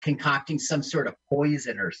concocting some sort of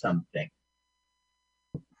poison or something.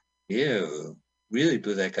 Ew, really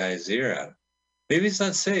blew that guy's ear out. Maybe it's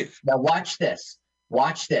not safe. Now watch this.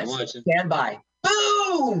 Watch this. I'm watching. Stand by.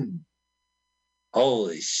 Boom!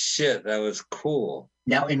 Holy shit, that was cool.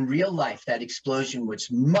 Now, in real life, that explosion was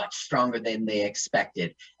much stronger than they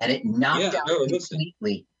expected, and it knocked out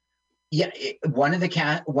completely. Yeah, one of the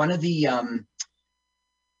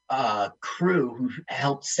crew who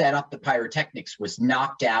helped set up the pyrotechnics was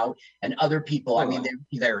knocked out, and other people. I mean,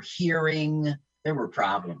 they're hearing. There were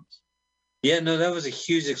problems. Yeah, no, that was a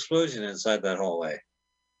huge explosion inside that hallway.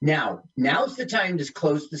 Now's the time to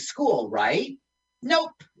close the school, right?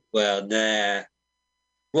 Nope. Well, nah.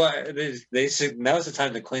 Well, they said now's the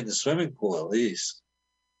time to clean the swimming pool, at least.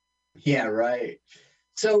 Yeah, right.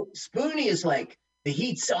 So Spoonie is like, the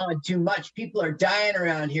heat's on too much. People are dying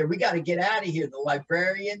around here. We got to get out of here. The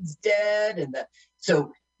librarian's dead.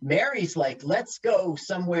 So Mary's like, let's go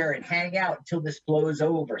somewhere and hang out until this blows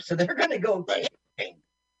over. So they're going to go camping.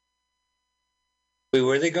 Wait,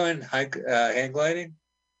 were they going hang gliding?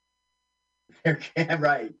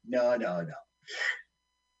 Right. No.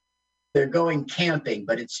 They're going camping,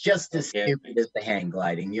 but it's just as stupid as the hang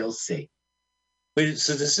gliding. You'll see. Wait,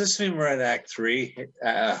 so does this mean we're at Act 3,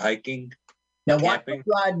 hiking? Now, camping?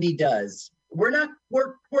 What Rodney does, we're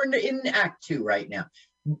in Act 2 right now.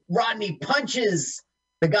 Rodney punches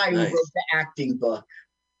the guy who wrote the acting book.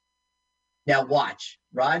 Now watch.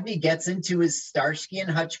 Rodney gets into his Starsky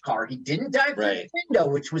and Hutch car. He didn't dive through the window,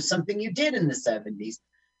 which was something you did in the 70s.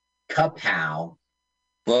 Kapow.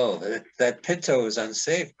 Whoa, that Pinto is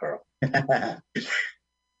unsafe, Carl.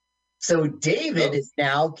 So David is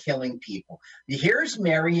now killing people. Here's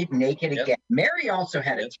Mary naked again. Mary also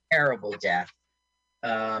had a terrible death.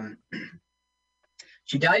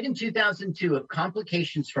 She died in 2002 of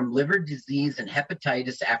complications from liver disease and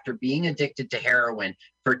hepatitis after being addicted to heroin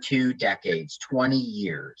for 2 decades, 20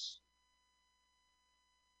 years.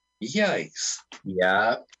 Yikes.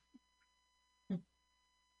 Yeah.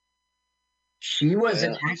 She was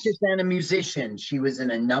an actress and a musician. She was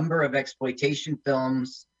in a number of exploitation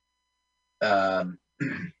films.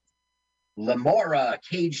 Lamora,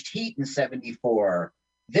 Caged Heat in 74.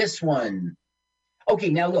 This one. Okay,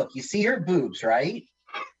 now look, you see her boobs, right?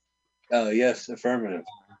 Oh, yes, affirmative.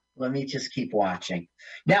 Let me just keep watching.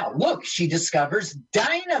 Now, look, she discovers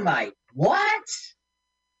dynamite. What?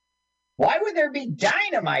 Why would there be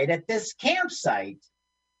dynamite at this campsite?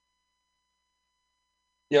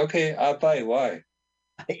 Yeah, okay, I'll buy it. Why?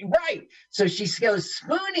 Right. So she goes,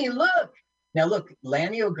 Spoonie, look. Now, look,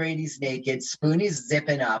 Lanny O'Grady's naked. Spoonie's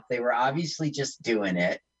zipping up. They were obviously just doing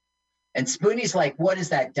it. And Spoonie's like, what is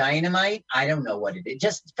that, dynamite? I don't know what it is.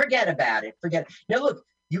 Just forget about it. Forget it. Now, look,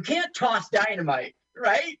 you can't toss dynamite,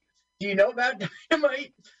 right? Do you know about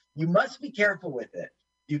dynamite? You must be careful with it.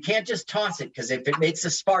 You can't just toss it, because if it makes a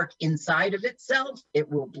spark inside of itself, it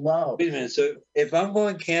will blow. Wait a minute. So if I'm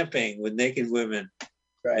going camping with naked women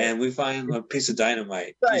and we find a piece of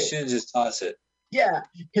dynamite, you shouldn't just toss it. Yeah,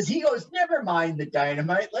 because he goes, never mind the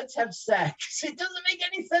dynamite. Let's have sex. It doesn't make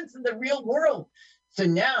any sense in the real world. So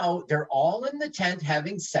now they're all in the tent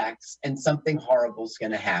having sex, and something horrible is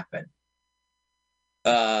going to happen.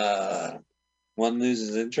 One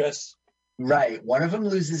loses interest? Right. One of them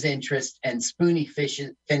loses interest, and Spoonie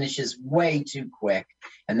finishes way too quick,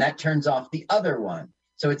 and that turns off the other one.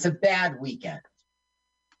 So it's a bad weekend.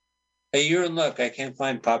 Hey, you're in luck. I can't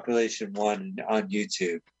find Population 1 on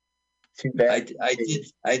YouTube. Too bad.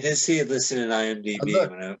 I did see it listed in IMDb.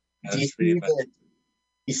 Look, when I was reading about it.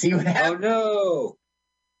 You see what happened? Oh,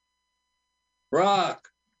 no. Rock.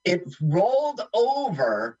 It rolled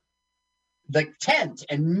over the tent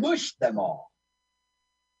and mushed them all.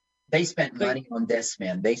 They spent money on this,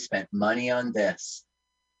 man. They spent money on this.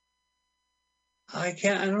 I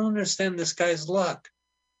don't understand this guy's luck.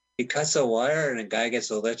 He cuts a wire and a guy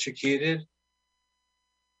gets electrocuted.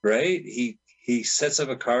 Right? He sets up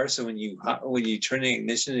a car so when you turn the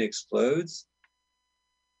ignition, it explodes.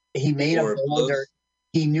 He made a boulder.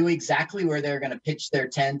 He knew exactly where they were going to pitch their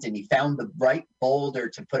tent, and he found the right boulder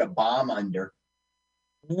to put a bomb under.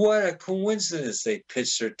 What a coincidence! They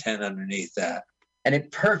pitched their tent underneath that. And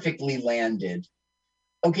it perfectly landed.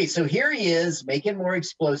 Okay, so here he is making more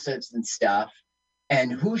explosives and stuff.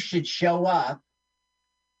 And who should show up?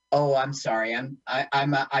 Oh, I'm sorry.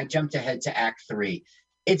 I jumped ahead to Act 3.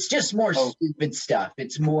 It's just more stupid stuff.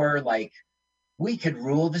 It's more like, we could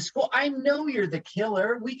rule the school. I know you're the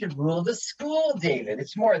killer. We could rule the school, David.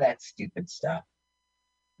 It's more of that stupid stuff.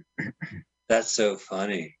 That's so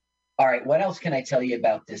funny. All right, what else can I tell you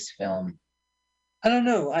about this film? I don't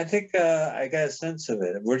know. I think I got a sense of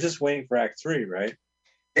it. We're just waiting for Act 3, right?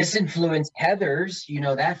 This influenced Heathers. You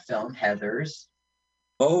know that film, Heathers.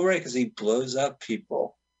 Oh, right, because he blows up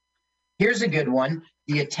people. Here's a good one.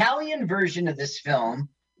 The Italian version of this film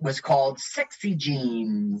was called Sexy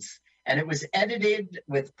Jeans, and it was edited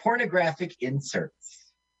with pornographic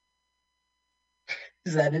inserts.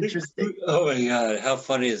 Is that interesting? Oh my God, how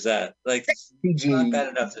funny is that? Like, it's not bad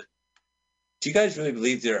enough to. Do you guys really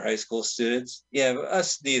believe they're high school students? Yeah, but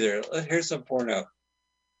us neither. Here's some porno.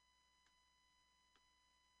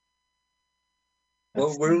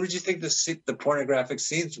 Well, where would you think the pornographic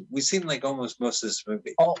scenes? We seen like almost most of this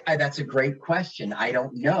movie. Oh, that's a great question. I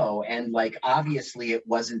don't know. And like, obviously, it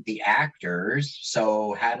wasn't the actors.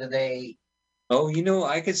 So how do they? Oh, you know,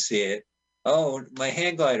 I could see it. Oh, my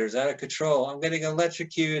hand glider's out of control. I'm getting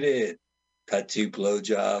electrocuted. Cut to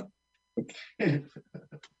blowjob. That's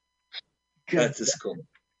just cool.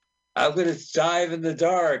 I'm gonna dive in the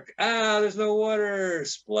dark. Ah, there's no water.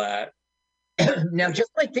 Splat. Now,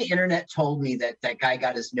 just like the internet told me that that guy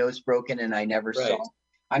got his nose broken and I never saw,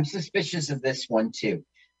 I'm suspicious of this one too.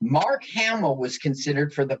 Mark Hamill was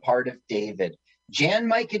considered for the part of David.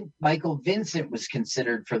 Michael Vincent was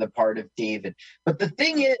considered for the part of David. But the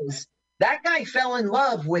thing is, that guy fell in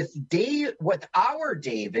love with our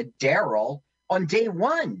David, Daryl, on day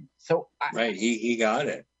one. So right, he got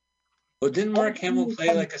it. Well, didn't Mark Hamill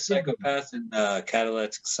play like a psychopath in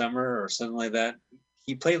Cadillac Summer or something like that?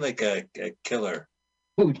 He played like a killer.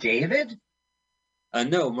 Who, David?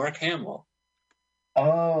 No, Mark Hamill.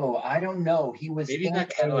 Oh, I don't know. He was maybe not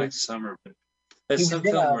Cadillac Summer, but that's some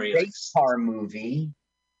film where he race car movie.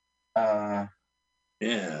 Yeah.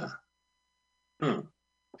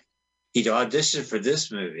 He auditioned for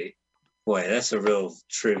this movie. Boy, that's a real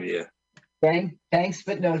trivia. Thanks,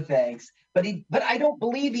 but no thanks. But I don't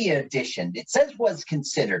believe he auditioned. It says was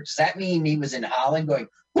considered. Does that mean he was in Holland going,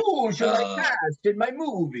 who should I cast in my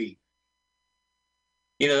movie?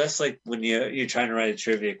 You know, that's like when you're trying to write a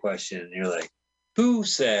trivia question and you're like, who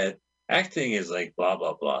said acting is like blah,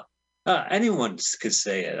 blah, blah. Anyone could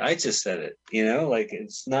say it. I just said it, you know, like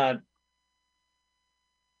it's not.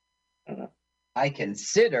 I don't know. I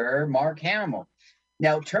consider Mark Hamill.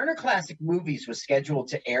 Now, Turner Classic Movies was scheduled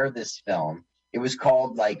to air this film. It was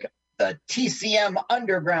called like the TCM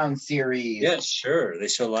Underground series. Yeah, sure. They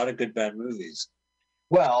show a lot of good bad movies.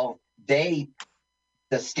 Well, the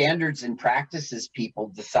standards and practices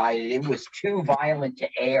people decided it was too violent to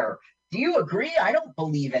air. Do you agree? I don't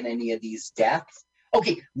believe in any of these deaths.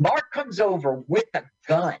 Okay, Mark comes over with a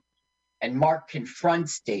gun, and Mark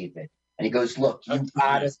confronts David. And he goes, look, you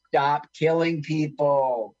gotta stop killing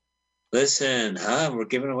people. Listen, we're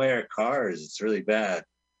giving away our cars. It's really bad.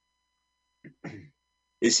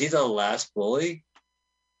 Is he the last bully?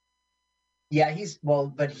 Yeah,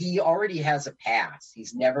 but he already has a pass.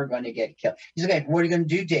 He's never going to get killed. He's like, what are you going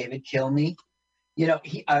to do, David? Kill me? You know,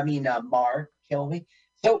 Mark, kill me.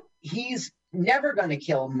 So he's never going to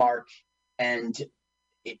kill Mark and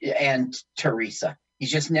Teresa.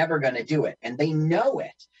 He's just never going to do it. And they know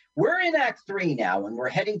it. We're in Act 3 now, and we're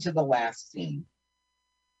heading to the last scene.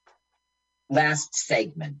 Last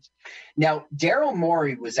segment. Now, Daryl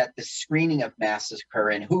Morey was at the screening of Massacre,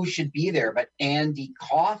 and who should be there but Andy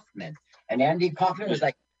Kaufman? And Andy Kaufman was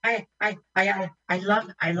like, I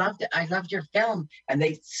loved your film. And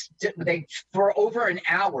they for over an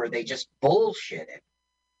hour they just bullshitted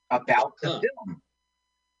about the film.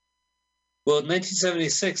 Well, in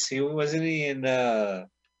 1976, wasn't he in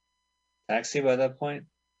Taxi by that point?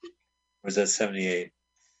 Or was that 78?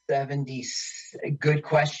 70. Good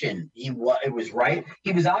question. It was right.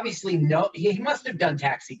 He was obviously he must have done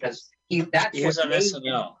Taxi because he was on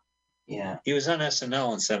SNL. Yeah. He was on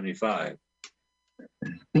SNL in 75.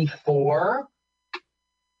 Before?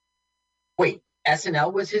 Wait,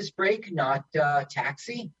 SNL was his break, not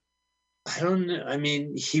Taxi? I don't know. I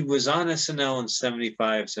mean, he was on SNL in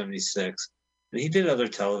 75, 76. And he did other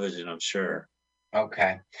television, I'm sure.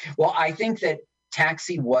 Okay. Well, I think that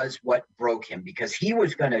Taxi was what broke him because he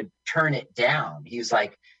was going to turn it down. He was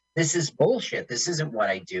like, this is bullshit. This isn't what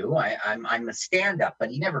I do. I'm a stand-up,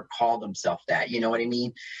 but he never called himself that. You know what I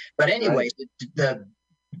mean? But anyway,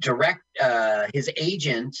 right. His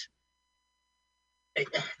agent,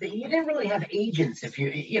 he didn't really have agents. If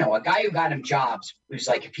a guy who got him jobs who's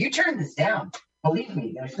like, if you turn this down, believe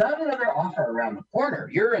me, there's not another offer around the corner.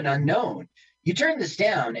 You're an unknown. You turn this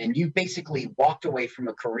down and you basically walked away from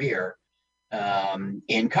a career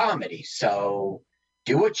in comedy. So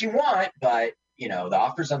do what you want, but the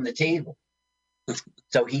offer's on the table.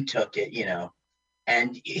 So he took it,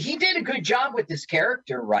 and he did a good job with this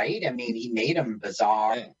character, right? I mean, he made him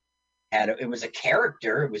bizarre. Yeah. It was a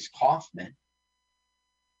character. It was Kaufman.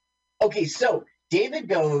 Okay, so David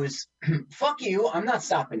goes, fuck you, I'm not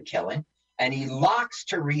stopping killing. And he locks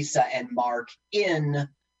Teresa and Mark in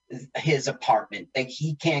his apartment. Like,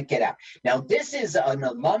 he can't get out. Now, this is an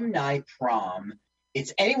alumni prom.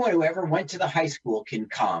 It's anyone who ever went to the high school can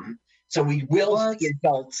come. So we will see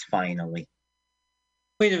adults finally.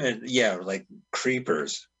 Wait a minute. Yeah, like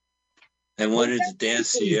creepers. And wanted to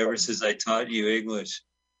dance to you ever since I taught you English.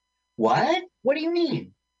 What? What do you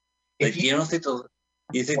mean? Like, you don't think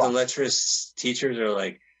the lecherous teachers are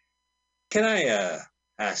like, can I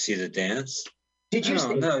ask you to dance? Did you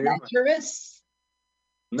say lecherous?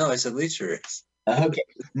 No, I said lecherous. Okay.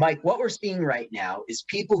 Mike, what we're seeing right now is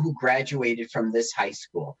people who graduated from this high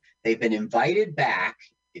school. They've been invited back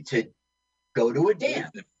to go to a dance.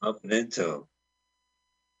 Bumping into them.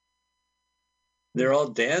 They're all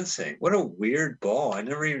dancing. What a weird ball. I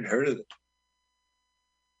never even heard of it.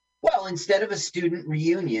 Well, instead of a student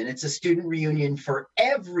reunion, it's a student reunion for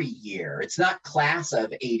every year. It's not class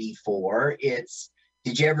of 84. It's,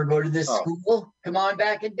 did you ever go to this school? Come on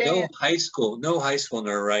back and dance. No high school in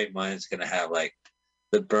their right mind is going to have like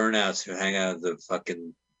the burnouts who hang out at the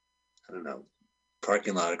fucking, I don't know,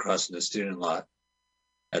 parking lot across from the student lot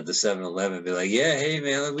at the 7-Eleven. Be like, yeah, hey,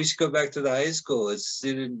 man, we should go back to the high school. It's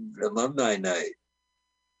student alumni night.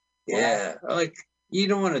 Yeah. Like, you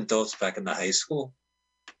don't want adults back in the high school.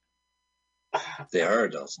 They are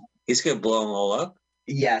adults. He's going to blow them all up?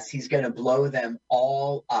 Yes, he's going to blow them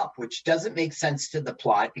all up, which doesn't make sense to the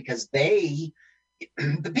plot because the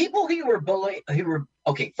people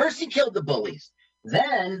okay, first he killed the bullies.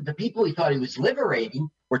 Then the people he thought he was liberating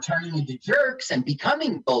were turning into jerks and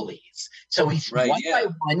becoming bullies. So he's one by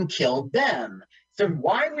one killed them. So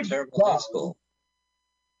why would he go?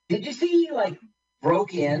 Did you see he like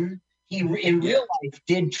broke in? He in real life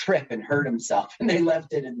did trip and hurt himself, and they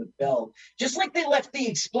left it in the film, just like they left the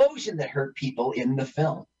explosion that hurt people in the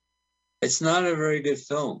film. It's not a very good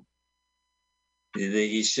film.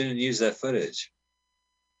 He shouldn't use that footage.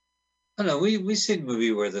 I don't know. We seen a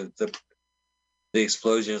movie where the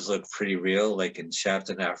explosions look pretty real, like in Shaft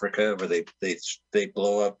in Africa, where they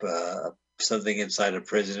blow up something inside a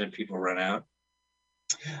prison and people run out.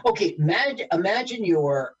 Okay, imagine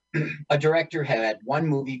you're a director had one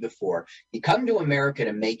movie before. You come to America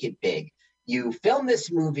to make it big. You film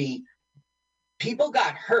this movie, people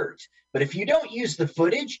got hurt, but if you don't use the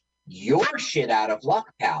footage, you're shit out of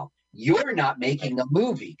luck, pal. You're not making a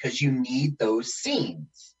movie because you need those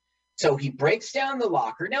scenes. So he breaks down the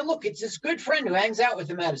locker. Now, look, it's his good friend who hangs out with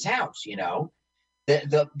him at his house, you know.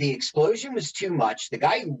 The explosion was too much. The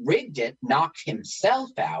guy who rigged it knocked himself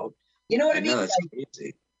out. You know what I mean? Know, it's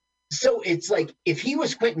crazy. So it's like if he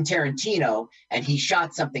was Quentin Tarantino and he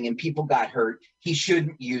shot something and people got hurt, he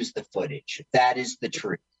shouldn't use the footage. That is the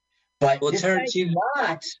truth. But well, Tarantino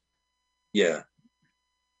not. Yeah.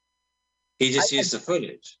 He just used the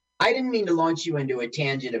footage. I didn't mean to launch you into a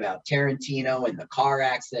tangent about Tarantino and the car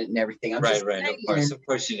accident and everything. Right. Of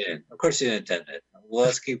course you didn't. Of course you didn't intend it. Well,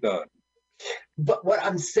 let's keep going. But what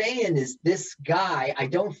I'm saying is this guy, I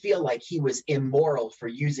don't feel like he was immoral for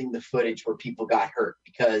using the footage where people got hurt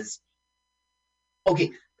because,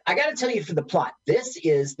 okay, I got to tell you for the plot, this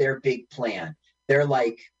is their big plan. They're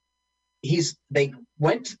like, they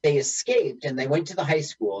escaped and they went to the high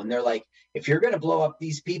school and they're like, if you're going to blow up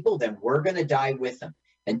these people, then we're going to die with them.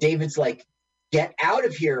 And David's like, get out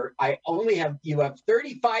of here. You have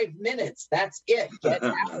 35 minutes. That's it. Get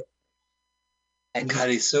out. And God,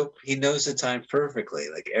 he knows the time perfectly.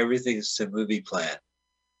 Like everything's a movie plan.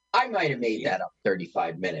 I might have made that up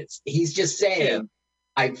 35 minutes. He's just saying,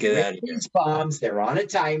 I've written these bombs. They're on a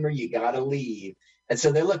timer. You got to leave. And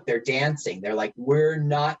so they're dancing. They're like, we're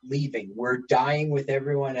not leaving. We're dying with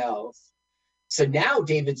everyone else. So now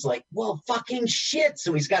David's like, well, fucking shit.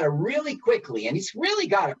 So he's got to really quickly, and he's really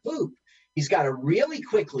got to poop. He's got to really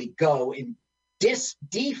quickly go and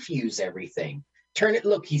defuse everything.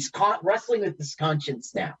 Look, he's wrestling with his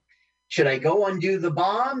conscience now. Should I go undo the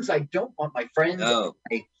bombs? I don't want my friend,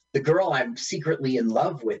 the girl I'm secretly in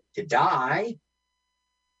love with, to die.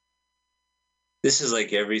 This is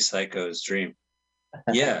like every psycho's dream.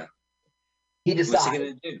 Yeah. He decides what's he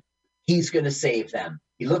gonna do? He's going to save them.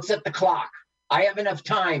 He looks at the clock. I have enough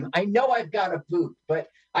time. I know I've got to poop, but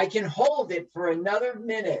I can hold it for another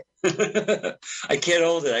minute. I can't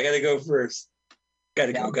hold it. I got to go first.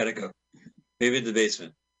 Gotta go. Maybe in the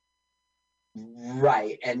basement.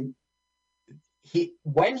 Right. And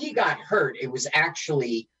when he got hurt, it was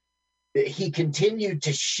actually, he continued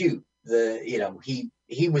to shoot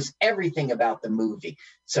he was everything about the movie.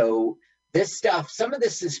 So this stuff, some of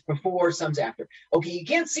this is before, some's after. Okay, you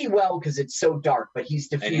can't see well because it's so dark, but he's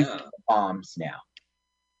defusing the bombs now.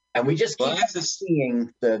 And we just Well, keep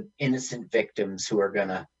seeing the innocent victims who are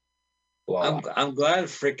gonna blow up. I'm glad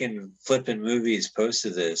freaking Flippin' Movies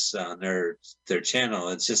posted this on their channel.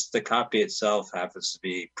 It's just the copy itself happens to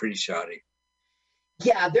be pretty shoddy.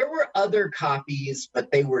 Yeah, there were other copies,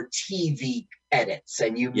 but they were TV edits,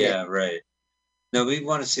 and you Yeah, right. No, we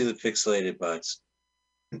want to see the pixelated butts.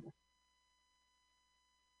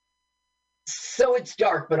 So it's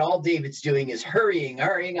dark, but all David's doing is hurrying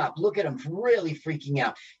up. Look at him, really freaking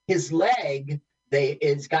out. His leg,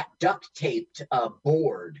 it's got duct taped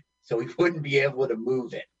board, so he wouldn't be able to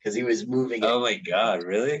move it because he was moving it. Oh my God,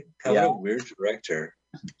 really? What a weird director.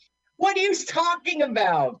 What are you talking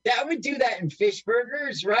about? That would do that in Fish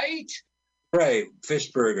Burgers, right? Right,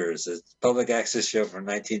 Fish Burgers, a public access show from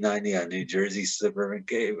 1990 on New Jersey suburban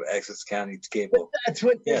cable, access county cable. But that's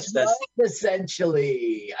what this was,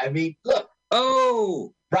 essentially. I mean, look.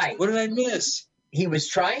 Oh, right. What did I miss? He was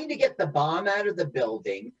trying to get the bomb out of the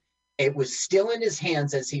building. It was still in his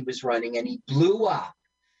hands as he was running, and he blew up.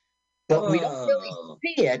 But we don't really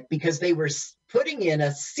see it because they were putting in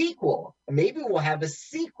a sequel. Maybe we'll have a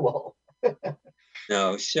sequel.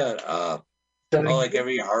 No, shut up. So like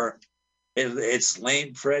every horror. It's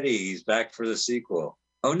Lame Freddy. He's back for the sequel.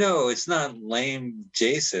 Oh, no, it's not Lame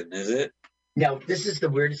Jason, is it? No, this is the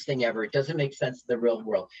weirdest thing ever. It doesn't make sense in the real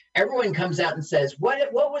world. Everyone comes out and says, what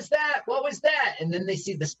was that? What was that? And then they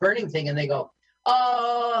see this burning thing and they go,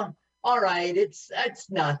 all right, it's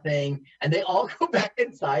nothing. And they all go back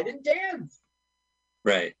inside and dance.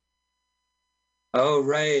 Right. Oh,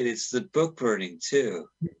 right. It's the book burning, too.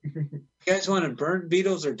 You guys want to burn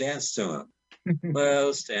Beatles or dance to them? Well,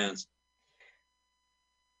 let's dance.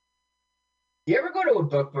 You ever go to a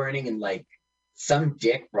book burning and like some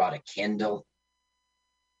dick brought a Kindle?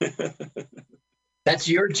 That's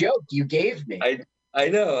your joke you gave me. I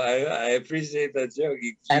know. I appreciate that joke.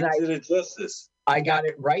 You did it justice. I got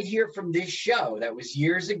it right here from this show. That was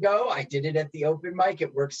years ago. I did it at the open mic.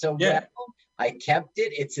 It worked so well. I kept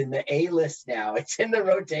it. It's in the A list now. It's in the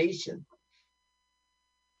rotation.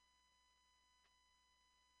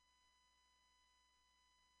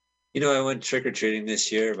 You know, I went trick-or-treating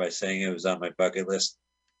this year by saying it was on my bucket list.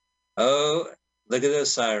 Oh, look at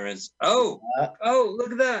those sirens. Oh,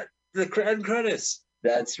 look at that. The end credits.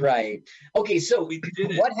 That's right. Okay, so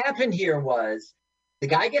what happened here was the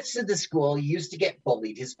guy gets to the school. He used to get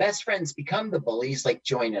bullied. His best friends become the bully. He's like,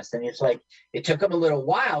 join us. And it's like, it took him a little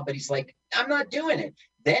while, but he's like, I'm not doing it.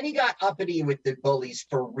 Then he got uppity with the bullies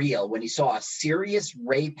for real when he saw a serious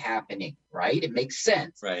rape happening, right? It makes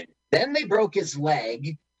sense. Right. Then they broke his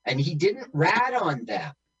leg. And he didn't rat on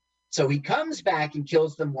them. So he comes back and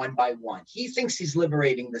kills them one by one. He thinks he's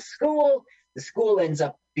liberating the school. The school ends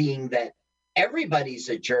up being that everybody's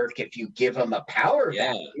a jerk if you give them a power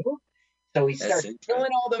value. So he starts killing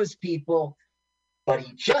all those people, but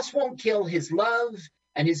he just won't kill his love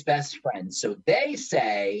and his best friend. So they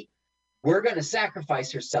say, we're going to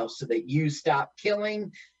sacrifice ourselves so that you stop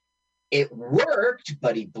killing. It worked,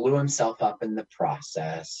 but he blew himself up in the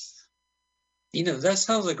process. You know, that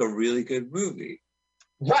sounds like a really good movie.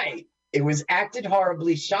 Right. It was acted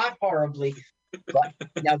horribly, shot horribly. But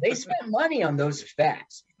now they spent money on those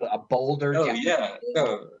effects. A boulder. Oh, yeah.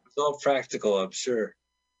 No, it's all practical, I'm sure.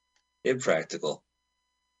 Impractical.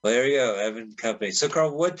 Well, there you go, Evan Company. So,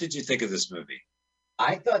 Carl, what did you think of this movie?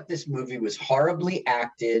 I thought this movie was horribly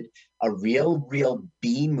acted, a real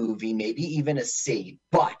B movie, maybe even a C.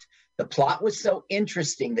 But the plot was so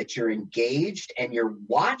interesting that you're engaged and you're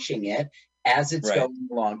watching it as it's going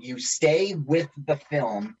along. You stay with the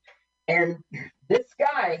film. And this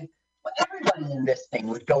guy, everybody in this thing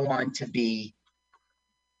would go on to be,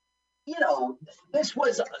 you know, this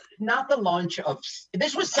was not the launch of,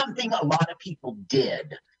 this was something a lot of people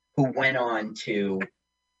did who went on to,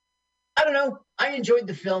 I don't know, I enjoyed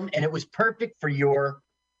the film and it was perfect for your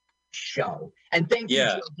show. And thank you,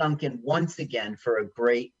 Jill Duncan, once again for a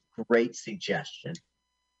great suggestion.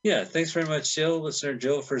 Yeah, thanks very much, Jill, listener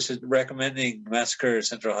Jill, for recommending Massacre at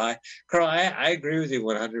Central High. Carl, I agree with you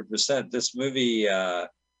 100%. This movie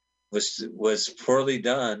was poorly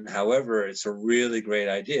done. However, it's a really great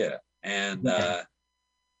idea. And,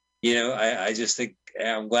 you know, I just think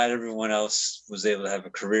I'm glad everyone else was able to have a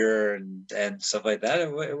career and stuff like that.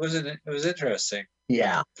 It was interesting.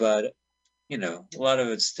 Yeah. But, you know, a lot of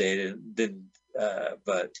it stayed and didn't.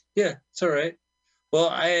 But, yeah, it's all right. Well,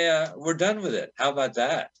 we're done with it. How about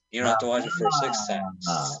that? You don't have to watch it for a sixth time,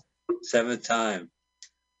 seventh time.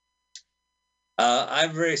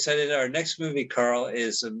 I'm very excited. Our next movie, Carl,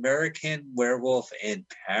 is American Werewolf in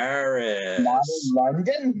Paris. Not in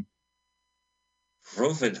London?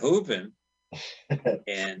 Roofing Hoopin'.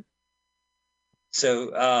 And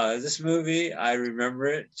So this movie, I remember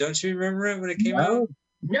it. Don't you remember it when it came out?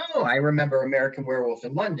 No, I remember American Werewolf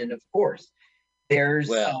in London, of course. There's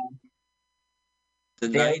the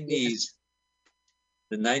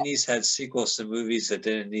 90s had sequels to movies that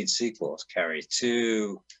didn't need sequels. Carrie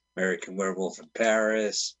 2, American Werewolf in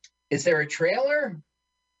Paris. Is there a trailer?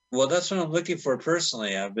 Well, that's what I'm looking for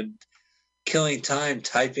personally. I've been killing time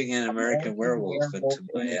typing in American Werewolf into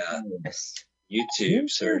my YouTube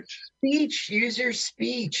search. Use your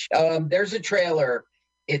speech. There's a trailer.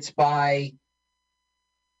 Okay.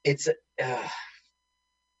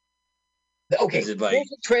 There's a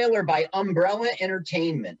trailer by Umbrella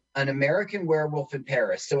Entertainment, An American Werewolf in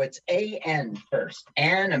Paris. So it's AN first,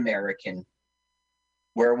 An American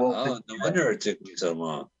Werewolf. Oh, no wonder it took me so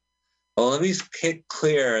long. Well, let me hit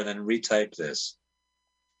clear and then retype this.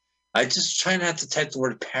 I just try not to type the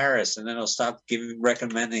word Paris, and then I'll stop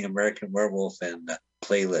recommending American Werewolf in the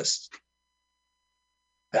playlist.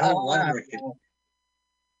 I don't wonder.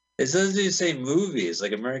 It doesn't even say movies,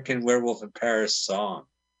 like American Werewolf in Paris song.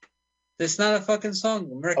 It's not a fucking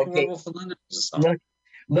song. American Werewolf in London is a song.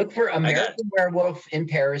 Look for American Werewolf in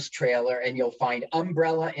Paris trailer, and you'll find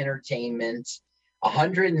Umbrella Entertainment,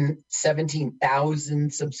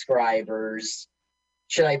 117,000 subscribers.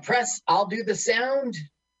 Should I press? I'll do the sound.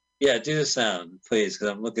 Yeah, do the sound, please, because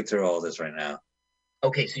I'm looking through all this right now.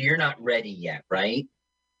 Okay, so you're not ready yet, right?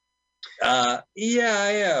 Yeah,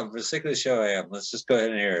 I am. For the sake of the show, I am. Let's just go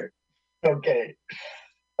ahead and hear it.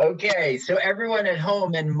 Okay, so everyone at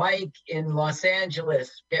home and Mike in Los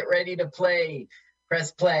Angeles, get ready to play.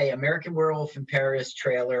 Press play. American Werewolf in Paris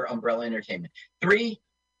trailer, Umbrella Entertainment. 3,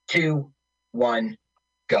 2, 1,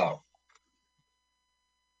 go.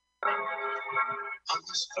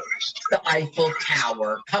 The Eiffel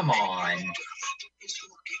Tower. Come on.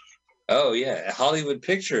 Oh, yeah. Hollywood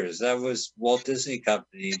Pictures. That was Walt Disney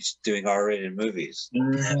Company doing R-rated movies.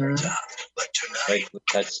 Mm-hmm. Like with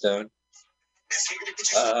Touchstone.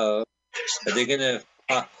 Uh-oh. Are they going to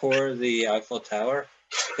parkour the Eiffel Tower?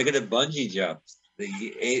 They're going to bungee jump.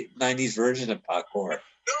 The 90s version of parkour.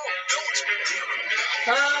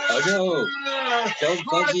 Oh, no. Don't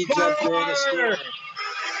bungee jump during a storm.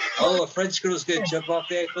 Oh, a French girl's going to jump off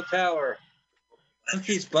the Eiffel Tower. Look,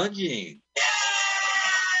 he's bungeeing.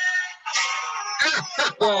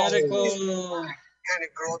 Radical. Kind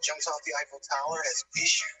of girl jumps off the Eiffel Tower has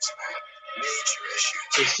issues. Major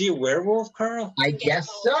issues. Is she a werewolf, Carl? I guess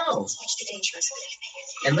so.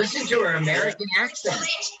 And listen to her American accent.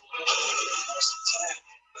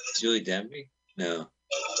 Julie Denby? No.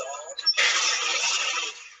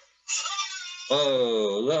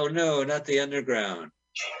 Oh no, not the underground.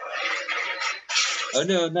 Oh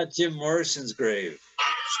no, not Jim Morrison's grave.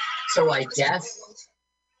 So I guess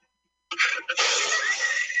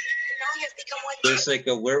there's like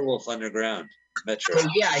a werewolf underground metro. So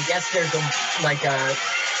yeah, I guess there's like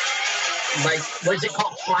what's it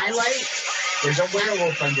called? Twilight? There's a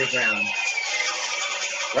werewolf underground.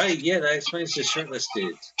 Right, yeah, that explains the shirtless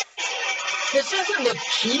dudes. This doesn't look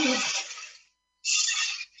cheap.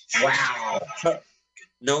 Wow.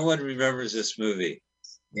 No one remembers this movie.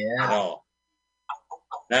 Yeah. At all.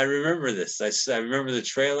 And I remember this. I remember the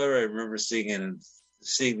trailer. I remember seeing the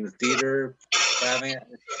theater, having it.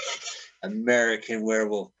 American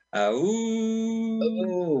Werewolf.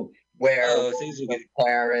 Ooh. Werewolf in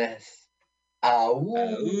Paris.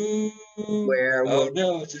 Werewolf. Oh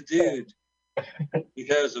no, it's a dude. You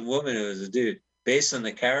thought it was a woman. It was a dude. Based on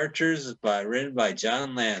the characters written by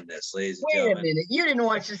John Landis, ladies and gentlemen. Wait a minute. You didn't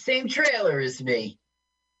watch the same trailer as me.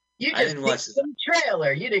 You just didn't watch the same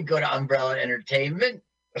trailer. You didn't go to Umbrella Entertainment.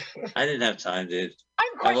 I didn't have time, dude.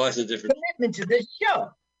 I watched a different commitment to this show.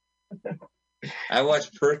 I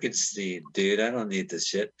watched Perkinstein, dude. I don't need this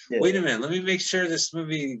shit. Yeah. Wait a minute. Let me make sure this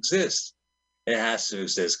movie exists. It has to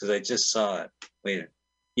exist because I just saw it. Wait a minute.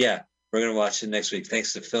 Yeah, we're going to watch it next week.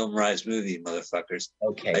 Thanks to Film Rise Movie, motherfuckers.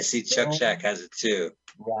 Okay. I see Chuck Shack has it too.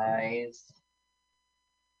 Rise.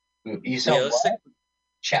 You saw what?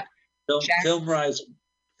 Chuck. Film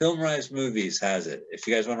Rise Movies has it. If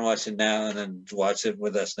you guys want to watch it now and then watch it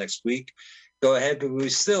with us next week, go ahead. But we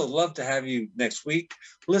still love to have you next week.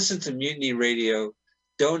 Listen to Mutiny Radio.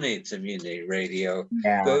 Donate to Mutiny Radio.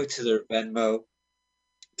 Yeah. Go to their Venmo.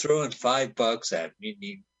 Throw in $5 at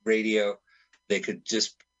Mutiny Radio. They could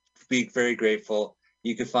just be very grateful.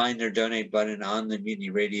 You can find their donate button on the Mutiny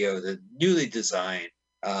Radio, the newly designed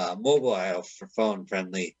mobile for phone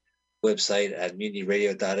friendly website at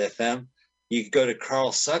mutinyradio.fm. You can go to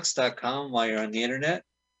carlsucks.com while you're on the internet.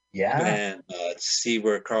 Yeah. And see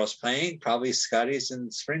where Carl's playing. Probably Scotty's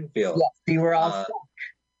in Springfield. Yeah, see where I'll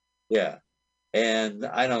Yeah. And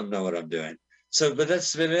I don't know what I'm doing. So, but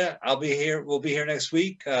that's been it. I'll be here. We'll be here next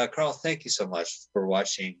week. Carl, thank you so much for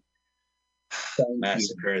watching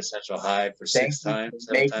Massacre at Central High for 6 times,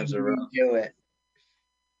 7 times in a row. Do it.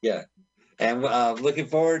 Yeah. And looking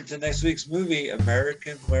forward to next week's movie,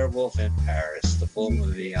 American Werewolf in Paris, the full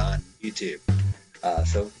movie on YouTube.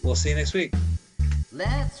 So we'll see you next week.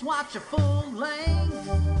 Let's watch a full-length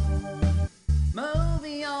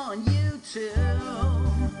movie on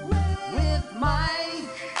YouTube with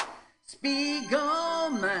Mike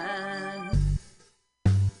Spiegelman.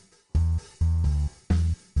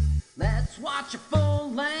 Let's watch a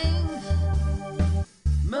full-length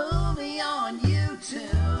movie on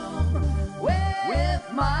YouTube with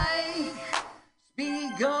Mike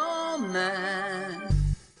Spiegelman.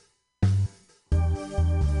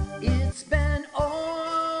 It's been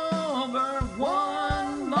over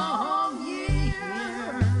 1 long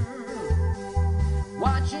year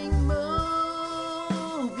watching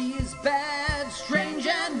movies, bad, strange,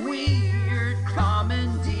 and weird,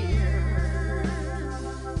 commandeered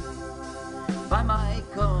by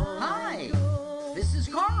Michael. Hi, this is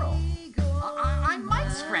Carl. I'm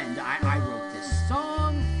Mike's friend. I wrote this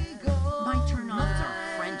song. My turn-ons are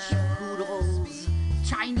French poodles,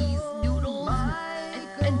 Chinese noodles,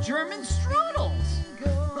 and German strudels.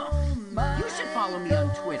 You should follow me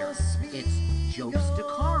on Twitter. It's Jokes to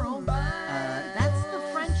Carl. That's the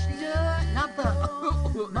French duh, not the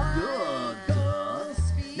duh.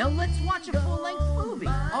 Now let's watch a full-length movie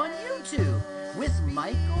on YouTube with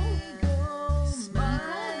Michael Spiegel.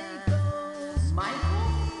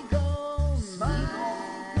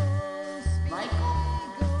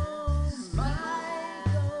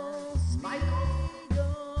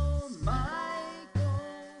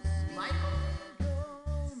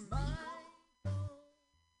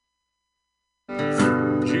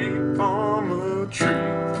 Jeep on a tree,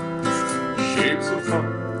 shapes of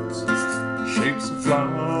hearts, shapes of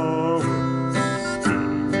flowers.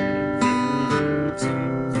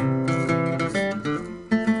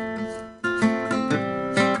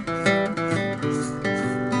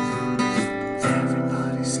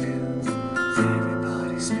 Everybody spin,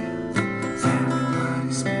 everybody spin,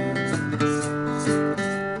 everybody spin.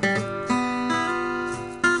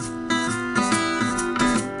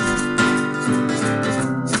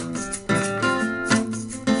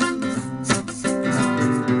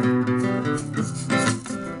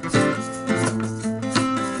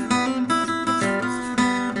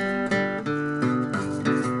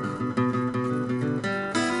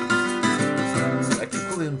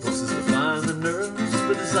 Electrical impulses define the nerves.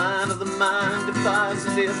 The design of the mind defies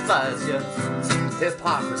and deifies you.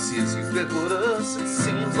 Hypocrisy is ubiquitous. It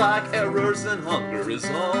seems like errors and hunger is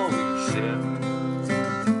all we share.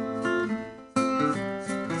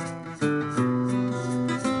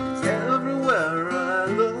 Everywhere I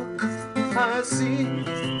look, I see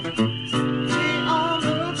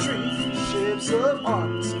geometry, shapes of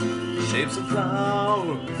hearts, shapes of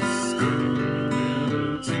flowers.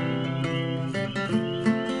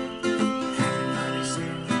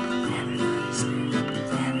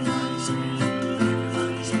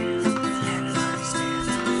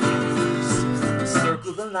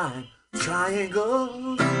 Circle the line,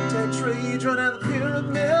 triangle, tetrahedron, and the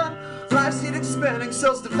pyramid. Life's heat expanding,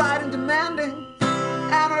 cells dividing, demanding.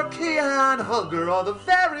 Anarchy and hunger are the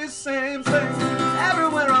very same thing.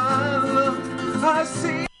 Everywhere I look, I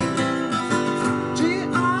see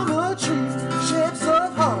geometry, shapes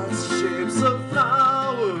of hearts, shapes of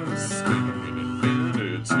flowers.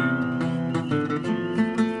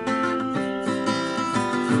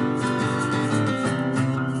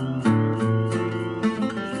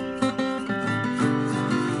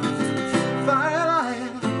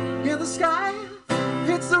 Firelight in the sky,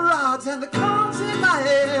 it's the rods and the cones in my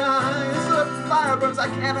eyes. The fire burns, I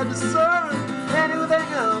cannot discern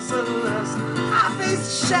anything else unless I face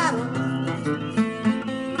the shadow.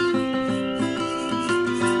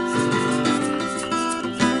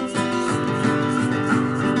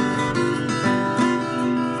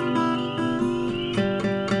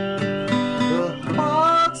 The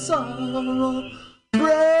hearts are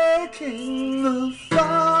breaking, the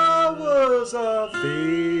flowers are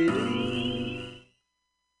fading.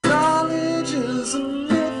 Knowledge is a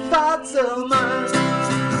myth, I tell myself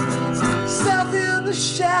in the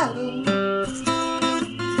shadow.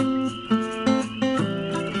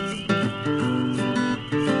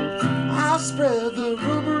 I spread the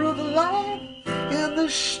rumor of the light in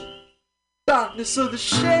the darkness of the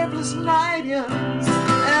shapeless night, yeah.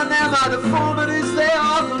 And they're my deformities, they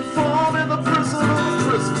all conform in the prison of the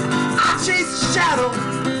prison. I chase the shadow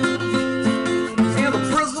in the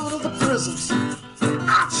prison of the prisons.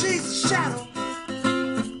 I chase the shadow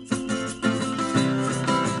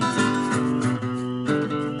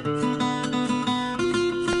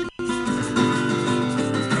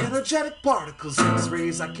energetic particles,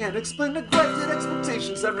 X-rays I can't explain, neglected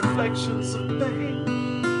expectations and reflections of pain.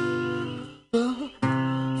 The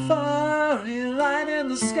fiery light in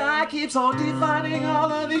the sky keeps on defining all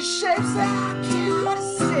of these shapes that I can't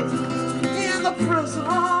escape. In the prison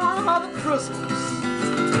of the prisms,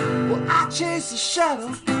 well, I chase the shadow.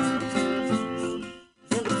 In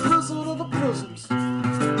the prison of the prisms,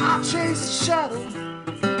 I chase the shadow.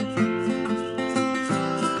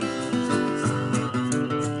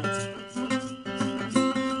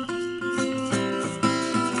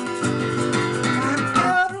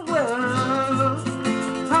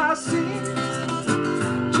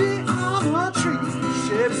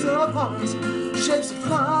 Shapes of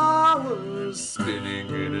flowers spinning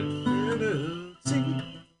in infinity.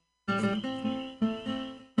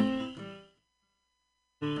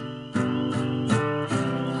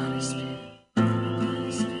 Everybody spin,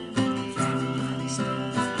 everybody spin, everybody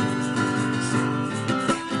spin,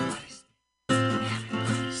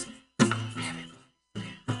 everybody spin,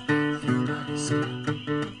 everybody spin.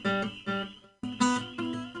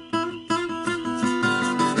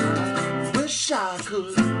 Wish I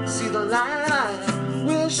could see the light, I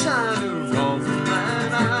wish I knew wrong from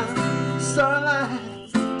right. Starlight,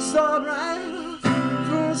 star bright,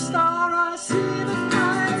 for a star I see the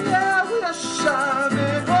night. Yeah, wish I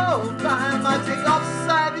may go blind, might take off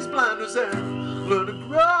society's blinders and learn to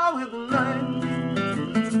grow in the light.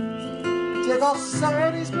 Take off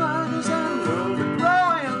society's blinders and learn to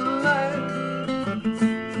grow in the light.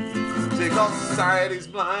 Take off society's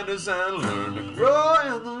blinders and learn to grow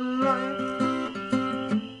in the light.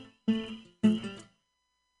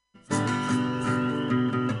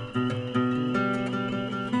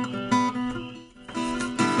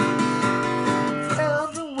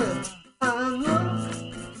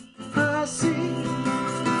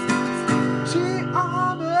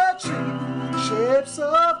 Shapes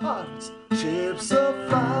of hearts, shapes of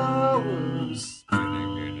flowers,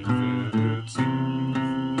 spinning in infinity.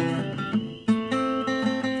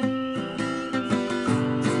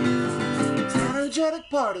 Energetic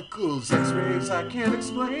particles, X-rays I can't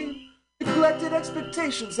explain, neglected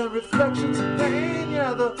expectations and reflections of pain.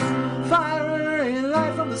 Yeah, the fiery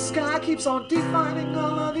light from the sky keeps on defining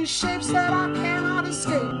all of these shapes that I cannot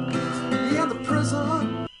escape. In the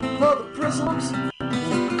prison, for the prisms,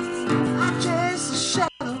 chase the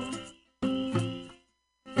shadow.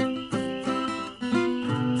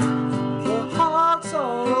 The hearts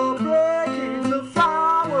all are breaking, the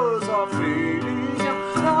flowers are fading.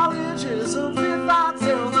 Knowledge is a myth, I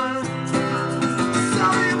tell them.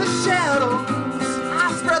 So in the shadows,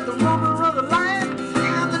 I spread the rumor of the light.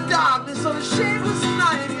 In the darkness of the shapeless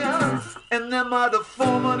night, yeah. And then my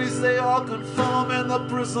deformities, they all conform in the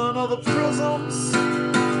prison of the prisms.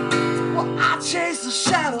 Well, I chase the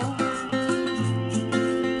shadow.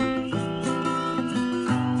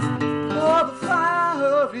 Oh, the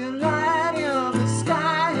fiery light in the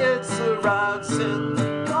sky, it surrounds and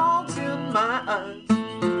gaunt in my eyes.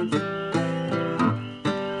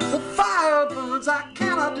 The fire burns, I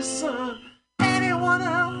cannot discern anyone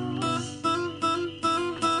else,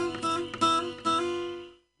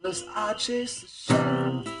 unless I chase the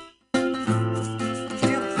shadow. In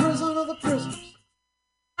the prison of the prisons,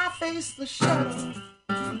 I face the shadow.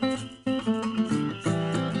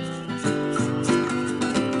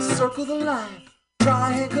 Circle the line,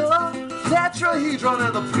 triangle, tetrahedron,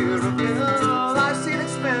 and the pyramid. I've seen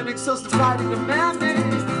expanding, cells dividing, demanding.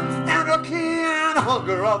 Anarchy and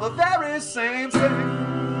hunger are the very same thing.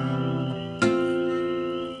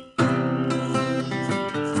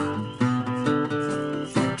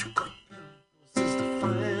 Is to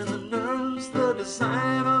find the nerves, the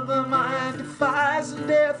design of the mind defies and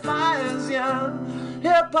defies, yeah.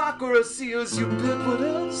 Hypocrisy is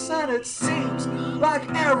ubiquitous, and it seems like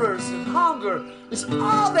errors and hunger is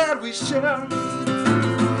all that we share.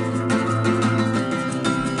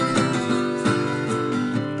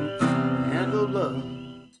 And the love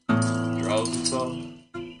draws us all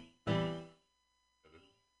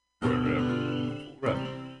forever.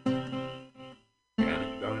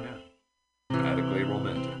 Organic dynamic, radically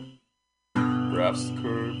romantic, perhaps the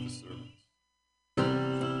curve to servants.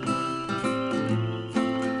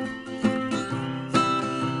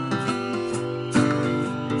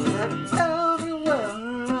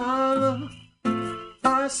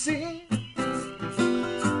 I see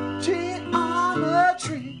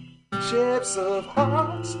geometry, shapes of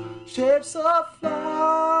hearts, shapes of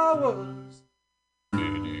flowers.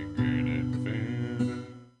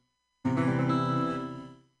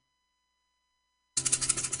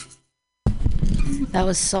 That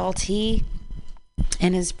was Salty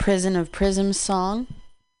and his Prison of Prisms song.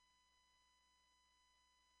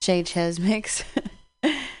 Shay Ches mix.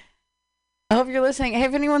 I hope you're listening. Hey,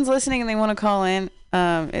 if anyone's listening and they want to call in,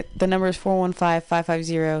 the number is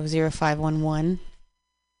 415-550-0511.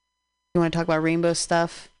 You want to talk about rainbow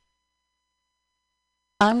stuff?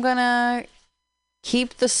 I'm going to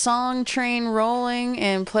keep the song train rolling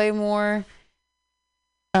and play more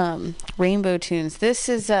rainbow tunes. This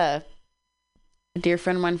is a dear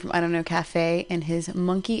friend of mine from I Don't Know Cafe and his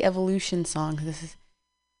Monkey Evolution song. This is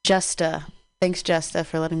Justa. Thanks, Justa,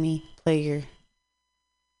 for letting me play your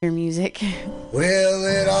music. Well,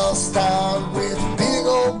 it all started with a big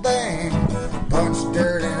old bang. Bunch of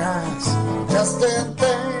dirty nights, just and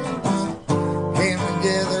things came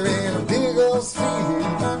together in a big old stream.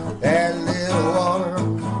 That little water,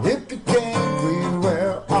 it became clear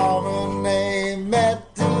where RNA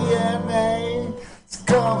met DNA. So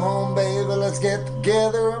come on, baby, let's get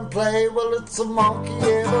together and play. Well, it's a monkey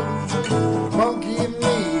evolution, monkey and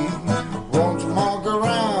me. Won't you monk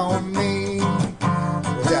around with me?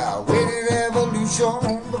 Darwinian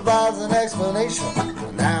evolution provides an explanation.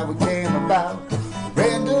 And how we came about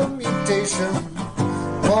random mutation.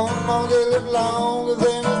 One monkey lived longer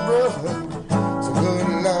than his brother. So good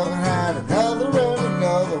and loving had another and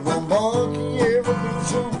another. One monkey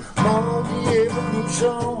evolution, monkey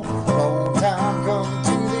evolution. Long time coming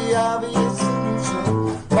to the obvious solution.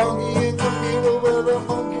 Monkey in the mirror where the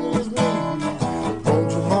monkey is me.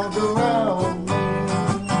 Won't you monk around with me?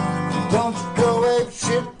 Don't you go ape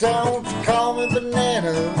shit, don't you call me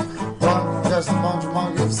banana. One just a bunch of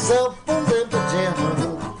monkeys, cell phones and pajamas.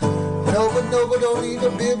 No, but don't need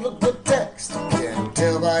a biblical text. You can't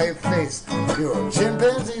tell by your face you're a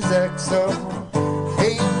chimpanzee's ex. So,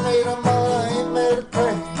 ain't made of mud, I ain't made of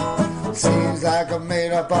clay. Seems like I'm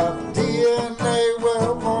made up of DNA.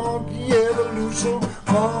 Well, monkey evolution,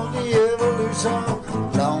 monkey evolution.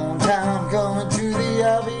 Long time coming to the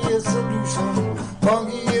obvious solution.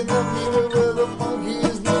 Monkey in the mirror where the monkey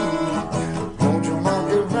is me. Won't you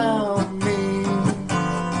monkey around me?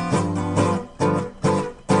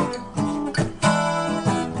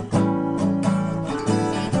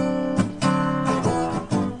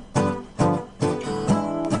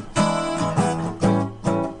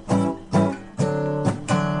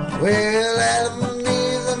 Well, Adam and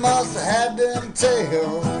Eve, they must have had them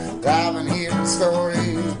tales. I've been hearing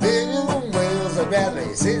stories bigger than whales. I'd rather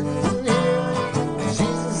be sitting here eating cheese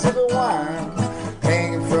and sip of wine,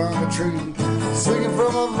 hanging from a tree, swinging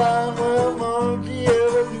from a vine. Well, monkey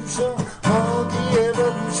evolution, monkey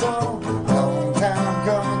evolution. Long time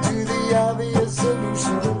coming to the obvious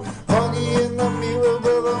solution. Monkey in the mirror,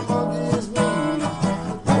 where the monkey is me.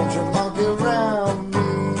 Won't you monkey around me?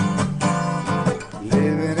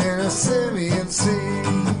 Living in a simian sea.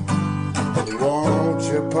 Won't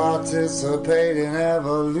you participate in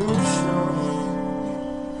evolution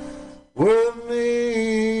with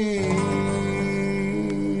me?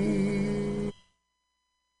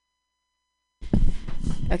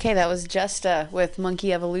 Okay, that was Justa with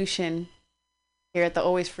Monkey Evolution here at the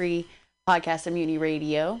Always Free podcast at Mutiny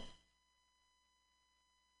Radio.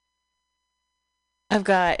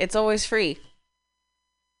 It's always free.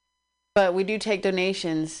 But we do take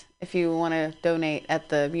donations if you want to donate at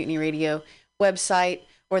the Mutiny Radio website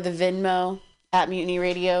or the Venmo at Mutiny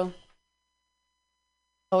Radio.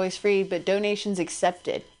 Always free, but donations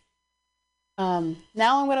accepted. Now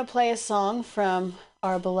I'm going to play a song from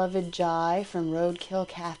our beloved Jai from Roadkill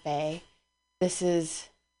Cafe. This is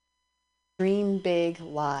Dream Big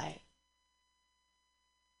Live.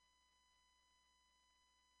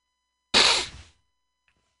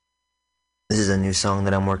 This is a new song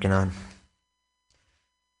that I'm working on.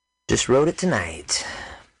 Just wrote it tonight.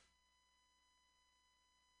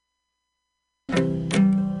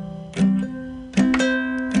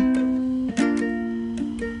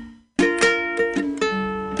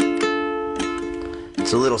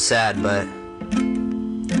 It's a little sad, but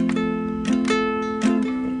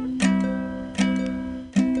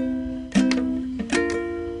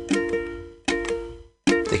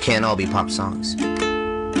they can't all be pop songs.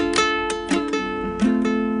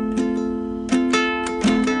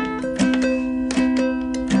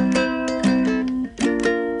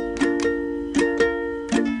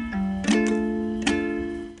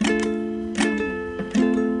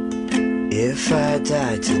 If I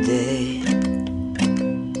die today,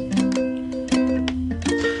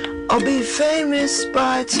 I'll be famous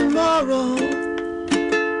by tomorrow.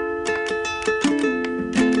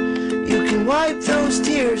 You can wipe those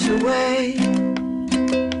tears away.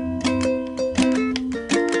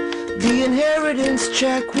 The inheritance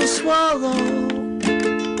check will swallow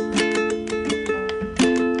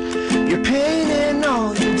your pain and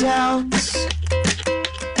all your doubts.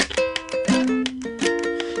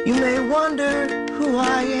 wonder who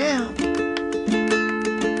I am.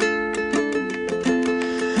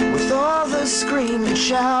 With all the screaming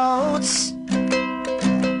shouts,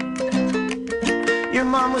 your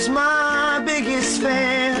mom was my biggest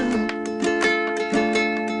fan.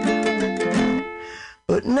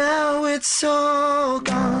 But now it's all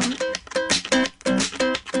gone.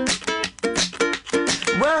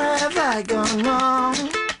 Where have I gone wrong?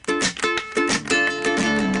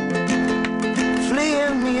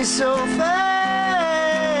 Fleeing me so fast,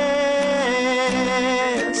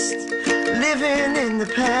 living in the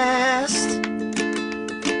past.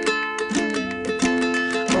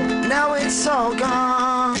 Oh, now it's all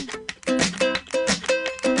gone.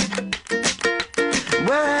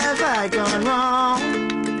 Where have I gone wrong?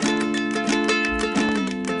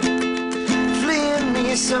 Fleeing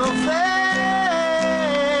me so fast,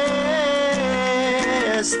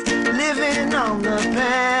 living on the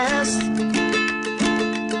past.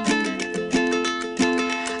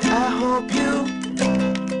 I hope you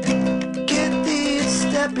get these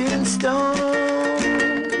stepping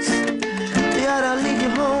stones. They ought to lead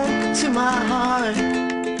you home to my heart.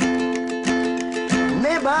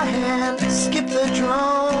 Made by hand, skip the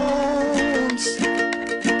drones.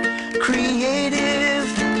 Creative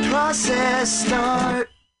process start.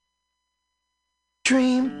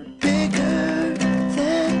 Dream bigger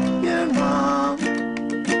than your mom.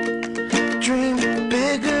 Dream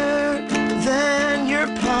bigger than your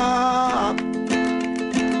pop.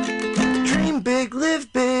 Dream big, live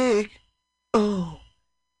big. Oh,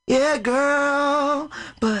 yeah, girl.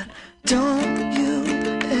 But don't you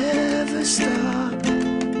ever stop,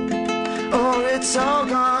 or it's all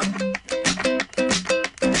gone.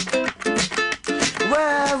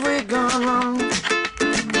 Where have we gone wrong?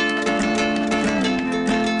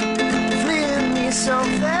 Fleeing me so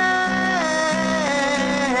fast,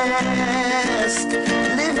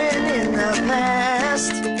 living in the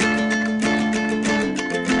past.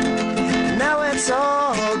 Now it's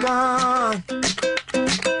all gone.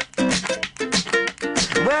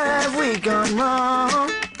 Where have we gone wrong?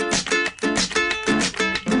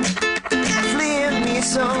 Fleeing me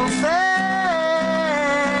so fast,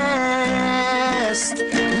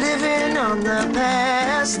 living on the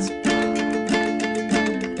past.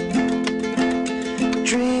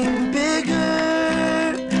 Dream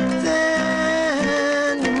bigger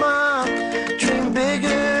than your mom. Dream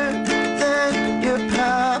bigger than your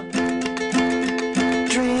pop.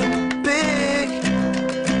 Dream big,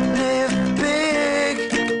 live big,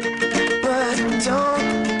 but don't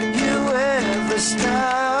you ever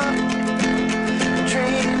stop.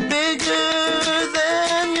 Dream bigger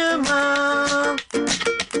than your mom.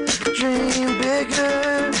 Dream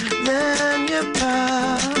bigger than your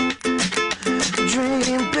pop.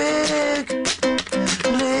 Dream big,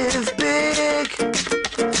 live big,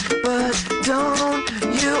 but don't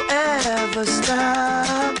you ever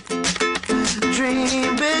stop.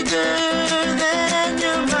 Dream bigger than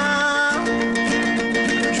your mom.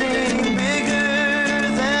 Dream bigger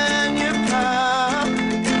than your pop.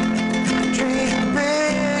 Dream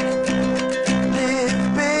big, live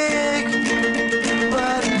big,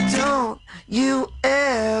 but don't you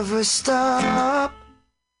ever stop.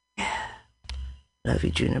 Love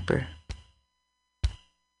you, Juniper.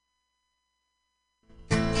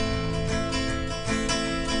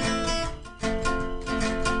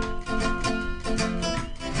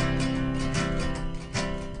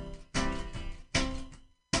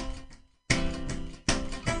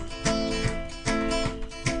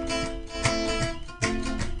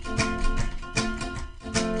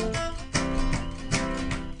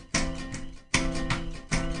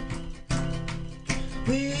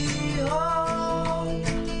 We all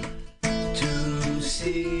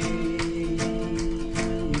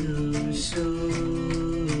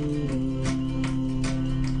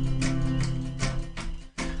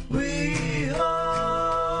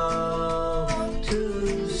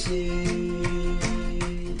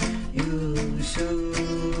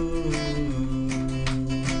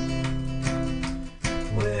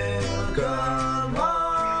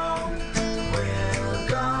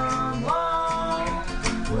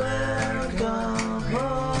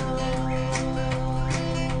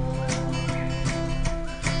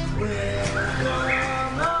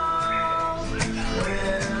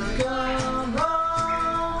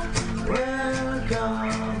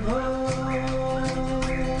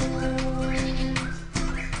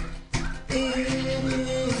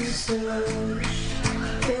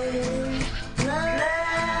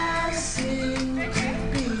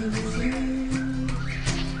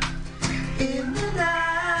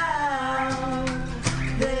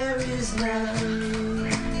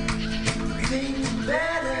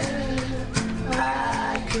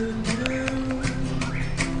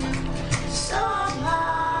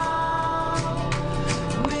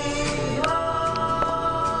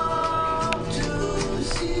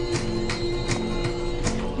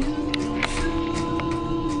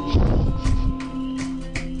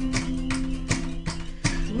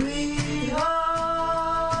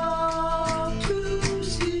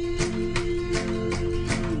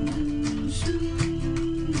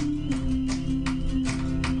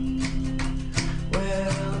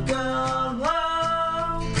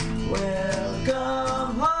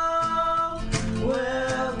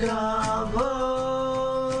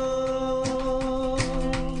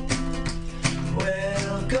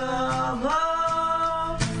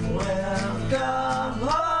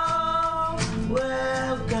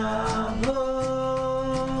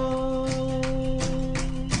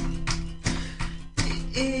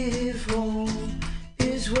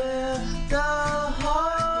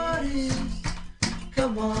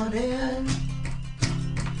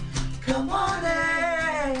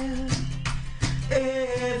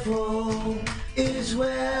is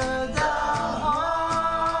where the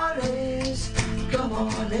heart is. Come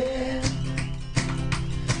on in.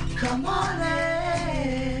 Come on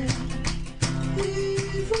in.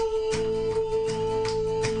 Evil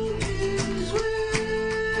is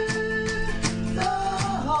where the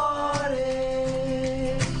heart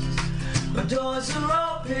is. My doors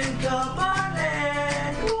are open, come on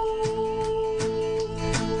in.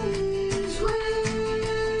 Is where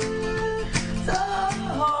the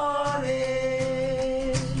heart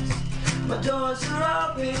is. My doors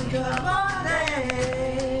are open, come on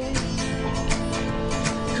in.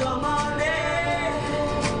 Come on in.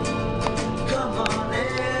 Come on in.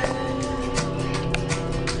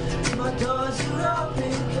 My doors are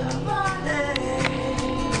open, come on in.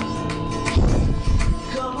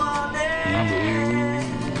 Come on in.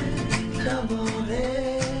 Come on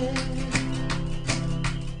in.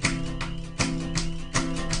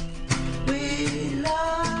 We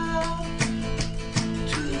love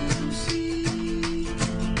to see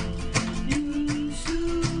you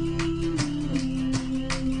soon.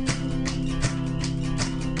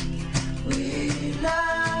 We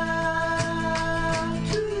love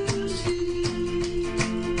to see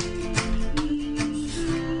you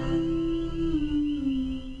soon.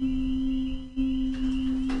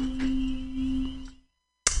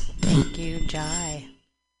 Thank you, Jai.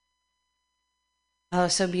 Oh,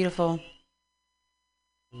 so beautiful.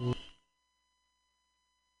 So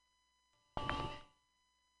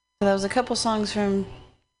that was a couple songs from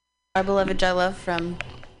Our Beloved Jai Love from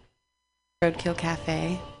Roadkill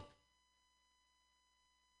Cafe.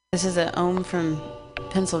 This is a Ohm from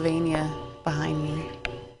Pennsylvania behind me.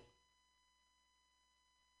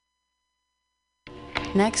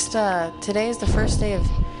 Next, today is the first day of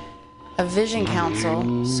Vision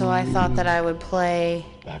Council, so I thought that I would play.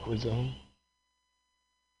 Backwards Zone?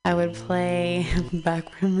 I would play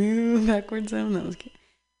Backward Zone. That was good.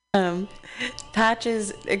 Patch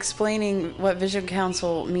is explaining what Vision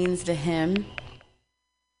Council means to him.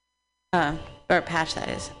 Or Patch, that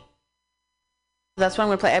is. That's what I'm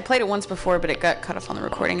going to play. I played it once before, but it got cut off on the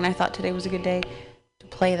recording, and I thought today was a good day to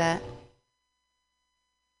play that.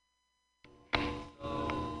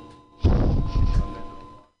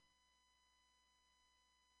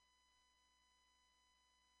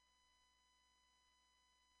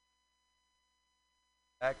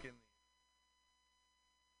 Back in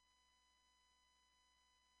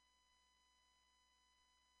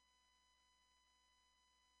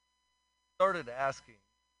started asking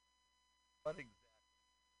what exactly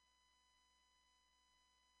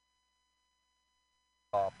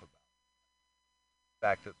talk about. In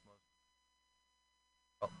fact, it's most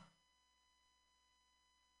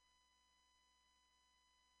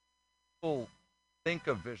people think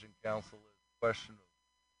of Vision Council as a question of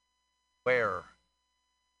where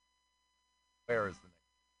is the name?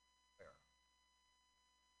 Where?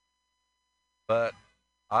 But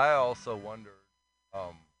I also wondered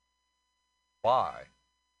why,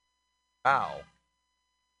 how.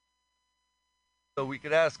 So we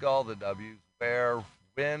could ask all the W's, where,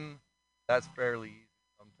 when, that's fairly easy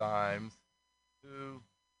sometimes. Who,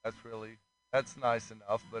 that's nice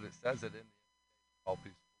enough, but it says it in the all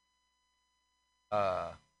peaceful.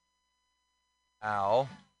 How,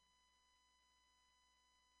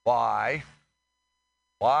 why,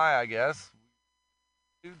 I guess,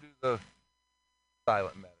 we do the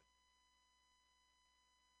silent meditation.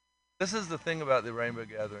 This is the thing about the Rainbow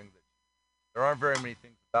Gathering. That there aren't very many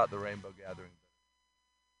things about the Rainbow Gathering.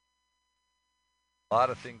 A lot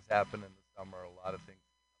of things happen in the summer. A lot of things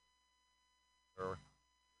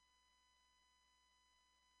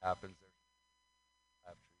happens there.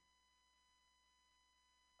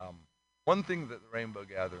 One thing that the Rainbow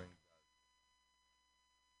Gathering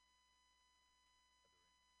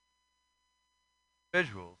does,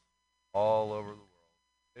 visuals all over the world,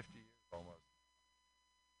 50 years almost,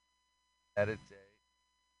 meditate,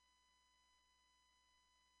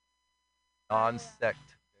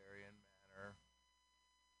 non-sectarian manner.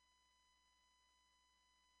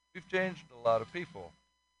 We've changed a lot of people.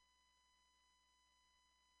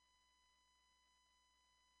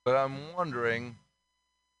 But I'm wondering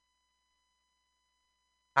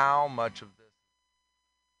how much of this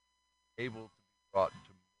is able to be brought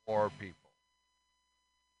to more people.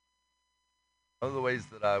 One of the ways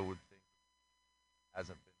that I would think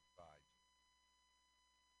hasn't been tried.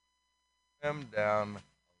 Trim down a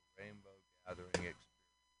Rainbow Gathering experience.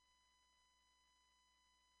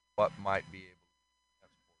 What might be able to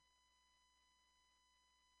transport.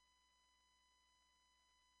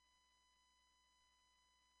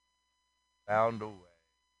 Found a way,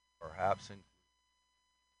 perhaps include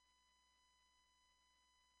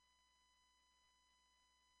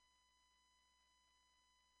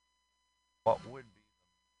what would be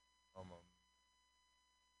the minimum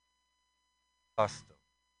custom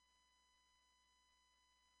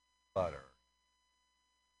butter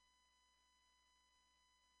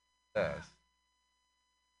this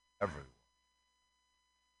everyone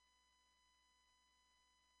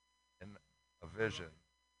in a vision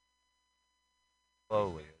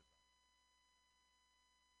slowly.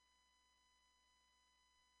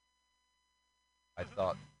 I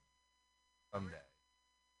thought someday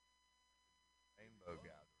rainbow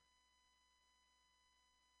gathering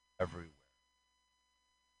everywhere,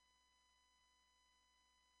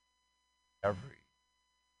 every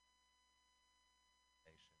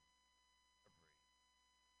nation,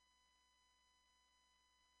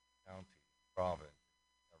 every county, province,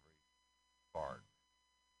 every part.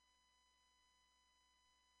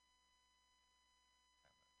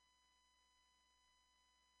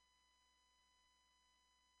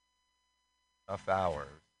 Enough hours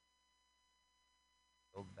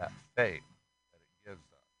build that faith that it gives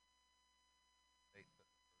us, faith that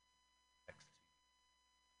the person next to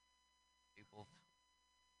you is able to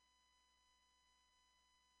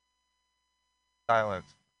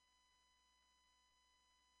silence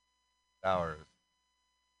hours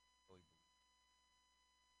really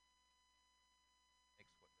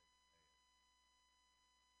makes what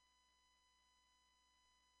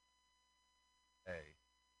they say.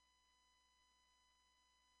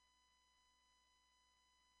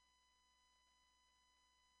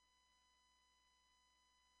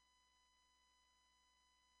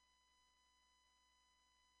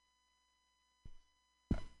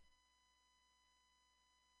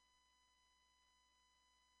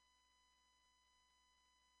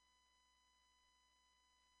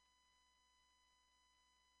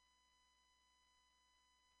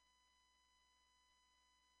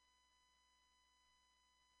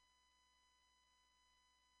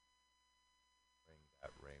 Bring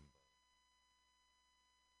that rainbow.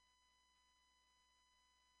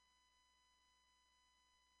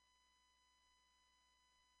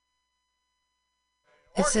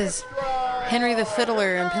 This is Henry the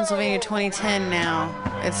Fiddler in Pennsylvania 2010 now.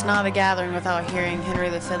 It's not a gathering without hearing Henry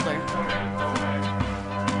the Fiddler.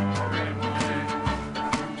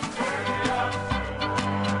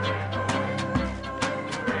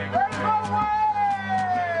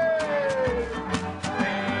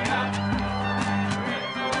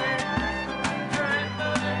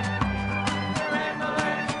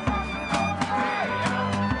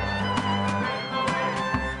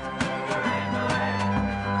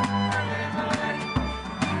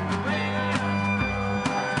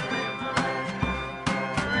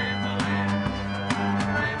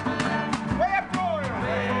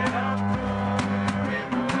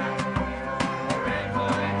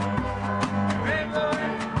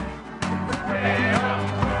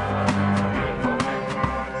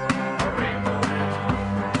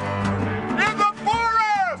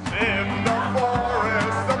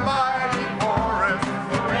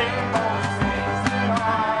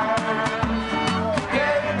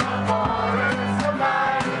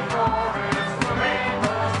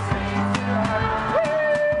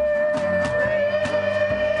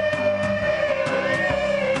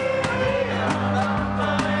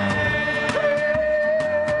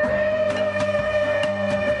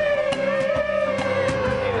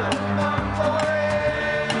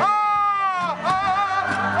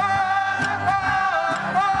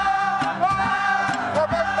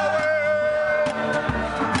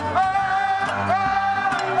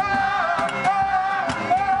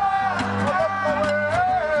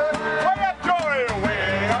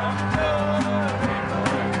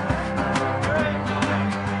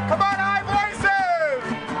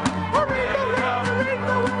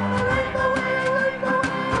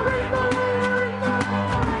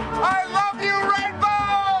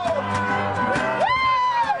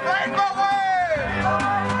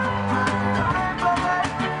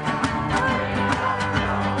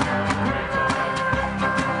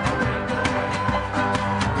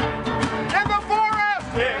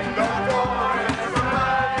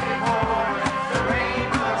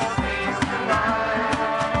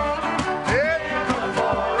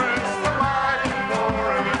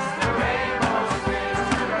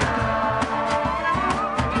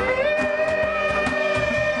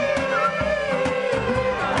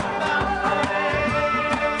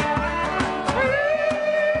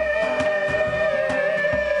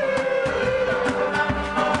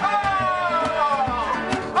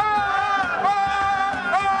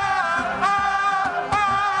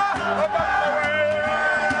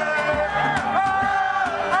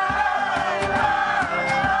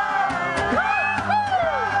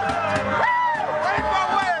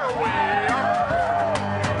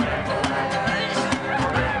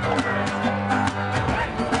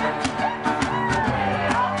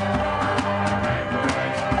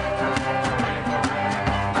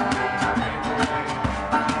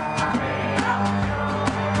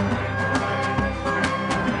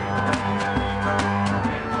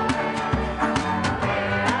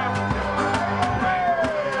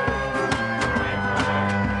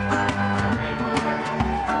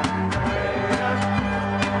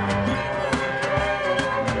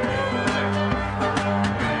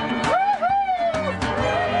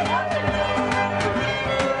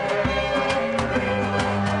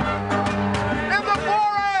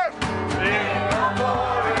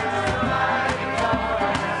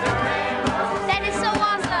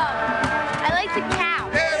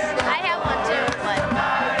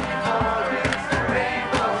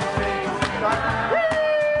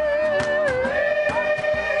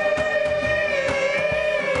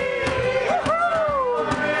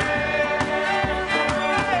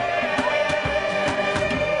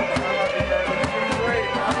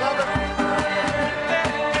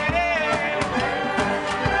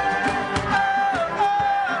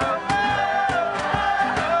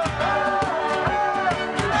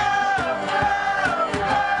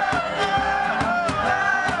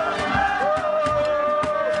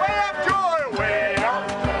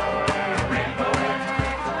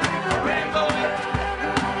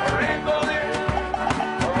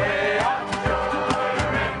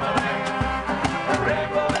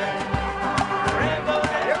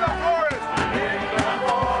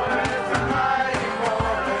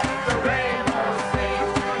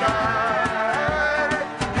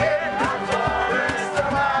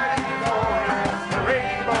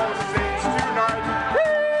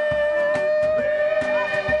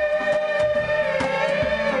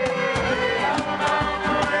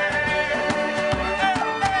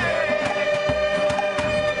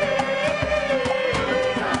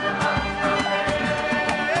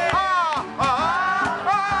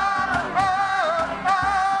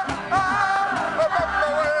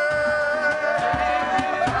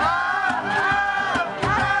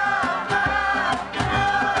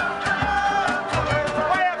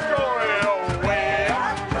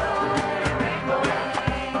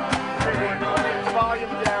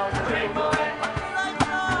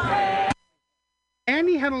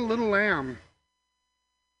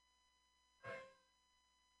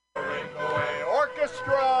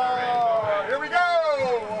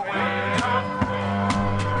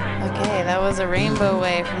 That was A Rainbow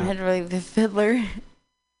Way from Henry the Fiddler.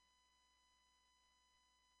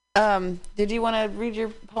 Did you want to read your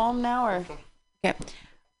poem now, or? Okay.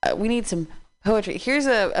 We need some poetry. Here's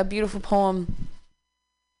a beautiful poem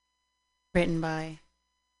written by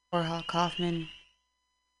Warhol Kaufman.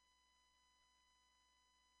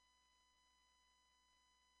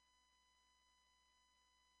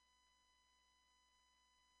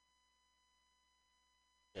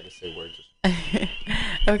 Gotta say words.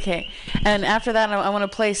 Okay, and after that, I want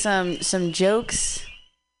to play some jokes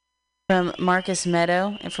from Marcus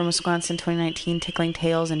Meadow from Wisconsin, 2019, Tickling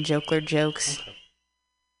Tales and Jokler Jokes, okay.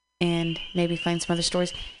 And maybe find some other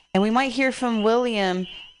stories. And we might hear from William.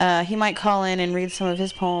 He might call in and read some of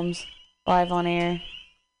his poems live on air.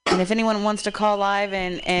 And if anyone wants to call live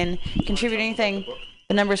and contribute anything,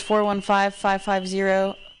 the number is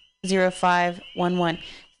 415-550-0511.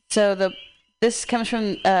 So this comes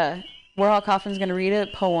from Warhol Kaufman's going to read a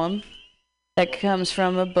poem that comes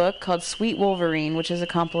from a book called Sweet Wolverine, which is a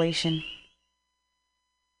compilation.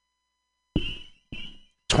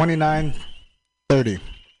 2930.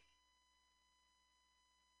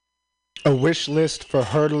 A wish list for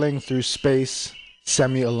hurtling through space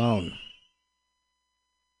semi-alone.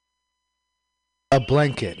 A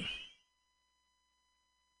blanket,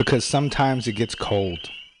 because sometimes it gets cold.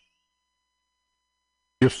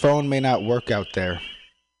 Your phone may not work out there.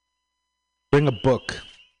 Bring a book,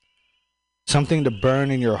 something to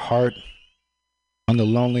burn in your heart on the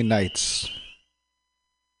lonely nights.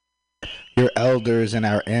 Your elders and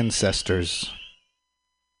our ancestors.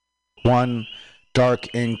 One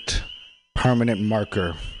dark-inked permanent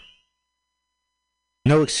marker.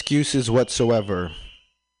 No excuses whatsoever.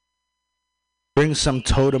 Bring some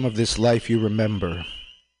totem of this life you remember.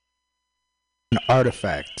 An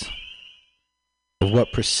artifact of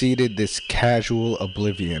what preceded this casual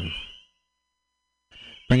oblivion.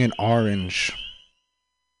 Bring an orange,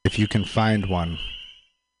 if you can find one.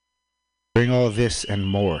 Bring all this and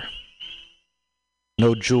more.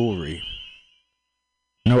 No jewelry,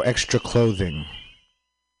 no extra clothing,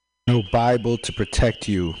 no Bible to protect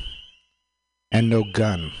you, and no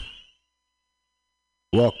gun.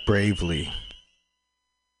 Walk bravely.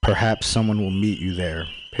 Perhaps someone will meet you there.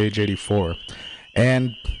 Page 84.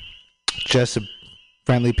 And just a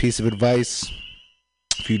friendly piece of advice.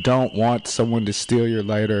 If you don't want someone to steal your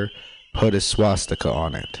lighter, put a swastika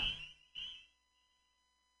on it.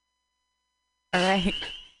 All right.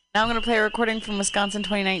 Now I'm going to play a recording from Wisconsin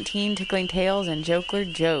 2019, Tickling Tales and Jokler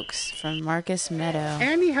Jokes from Marcus Meadow.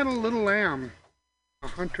 Annie had a little lamb. A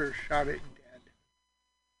hunter shot it dead.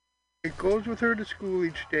 It goes with her to school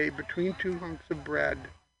each day between two hunks of bread.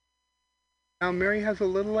 Now Mary has a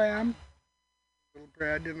little lamb, a little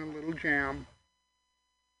bread, and a little jam.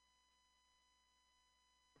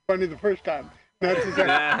 Funny the first time. Not the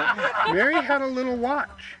second. Mary had a little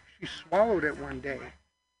watch. She swallowed it one day.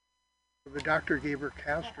 So the doctor gave her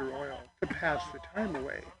castor oil to pass the time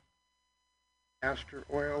away. Castor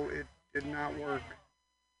oil, it did not work.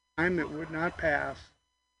 Time it would not pass.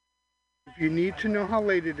 If you need to know how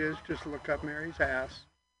late it is, just look up Mary's ass.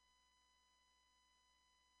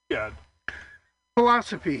 Yeah.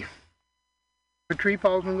 Philosophy. If a tree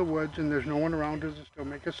falls in the woods and there's no one around, does it still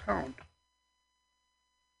make a sound?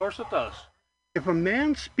 Of course it does. If a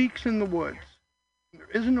man speaks in the woods and there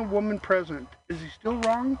isn't a woman present, is he still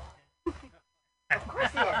wrong? Of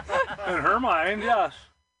course he is. In her mind, yes.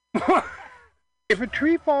 If a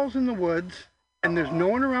tree falls in the woods and there's no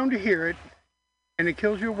one around to hear it and it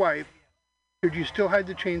kills your wife, should you still hide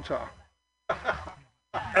the chainsaw?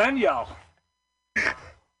 And yell.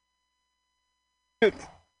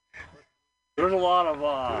 There's a lot of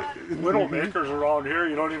widow makers around here.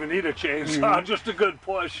 You don't even need a chainsaw, just a good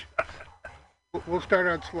push. We'll start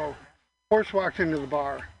out slow. Horse walks into the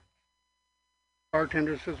bar.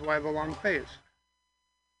 Bartender says, "Why the long face?"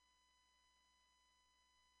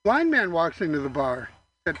 Blind man walks into the bar.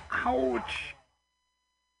 Said, "Ouch."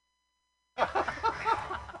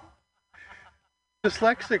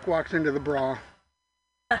 Dyslexic walks into the bra.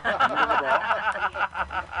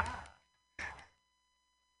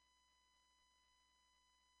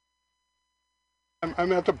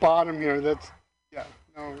 I'm at the bottom here. That's, yeah,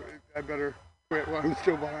 no, I better quit while I'm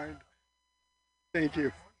still behind. Thank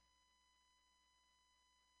you.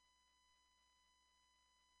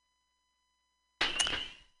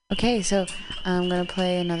 Okay, so I'm going to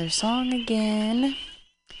play another song again.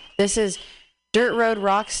 This is Dirt Road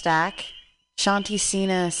Rock Stack, Shanti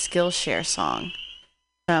Sina Skillshare song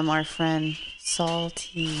from our friend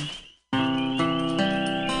Salty.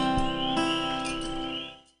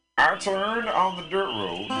 I turned on the dirt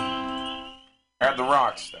road at the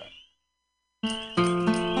rock stack.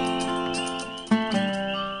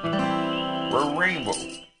 rainbow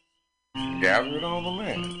gathered on the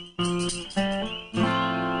land.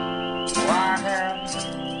 I had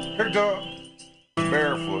picked up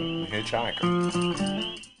barefoot and hitchhiker.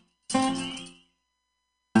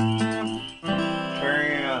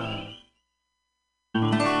 Carrying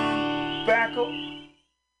tobacco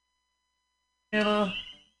in a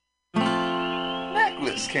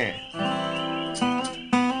necklace can.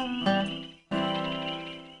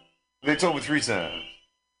 They told me 3 times.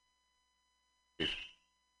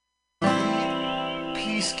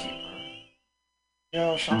 Peacekeeper,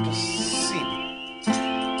 thou shalt see me.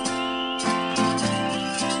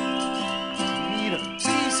 Need a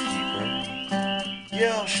peacekeeper,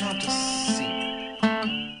 thou shalt see me.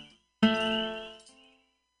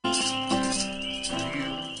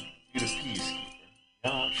 You need a peacekeeper,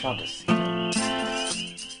 thou shalt see me.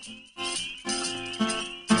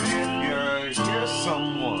 If you hear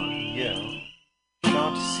someone yell,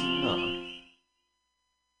 shalt see none.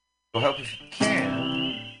 Go help if you can.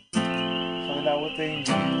 Find out what they need.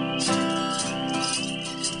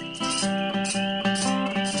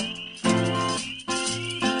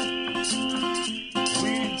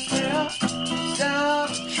 We went down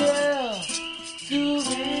the trail to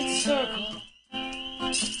the circle.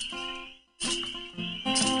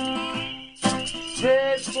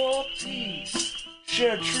 Red for peace,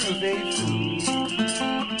 share truth, they food.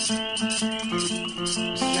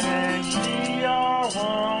 Sang we are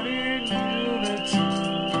one in unity,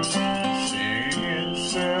 singing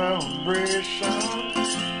celebration.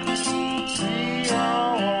 We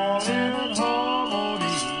are all in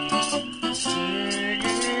harmony, singing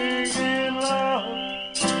in love.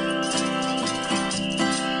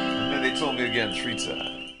 And then they told me again 3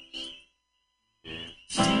 times.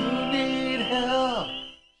 If you need help,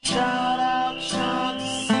 shout out, shout to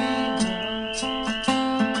sing.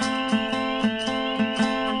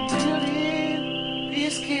 You need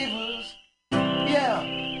peacekeepers, yeah,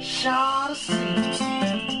 shout to sing.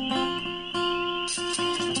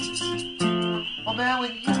 Oh man,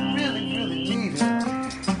 when you really, really need it,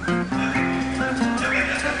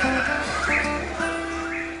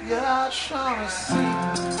 yeah, shout to sing.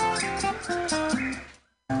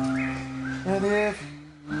 And if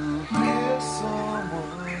you hear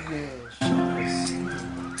someone, yeah, shout to sing.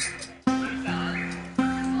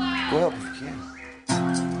 Go help if you can.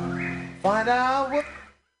 Find out what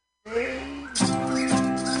they need.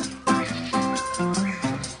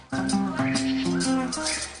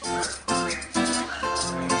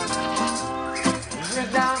 We're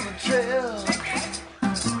down the trail,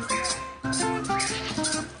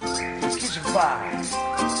 kitchen fire.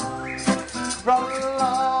 Brought a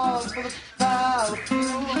log for the fire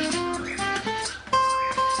fuel.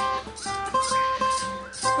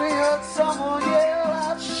 We heard someone yell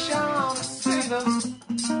out, shout, sing us.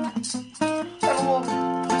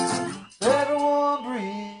 Everyone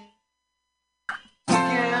breathe.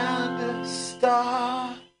 Begin to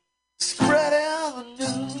start spreading the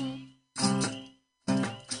news.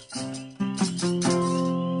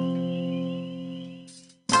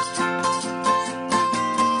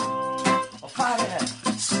 A fight had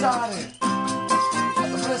started at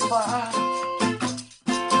the bliss fire.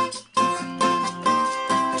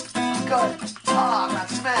 Got got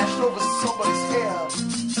smashed over somebody's head.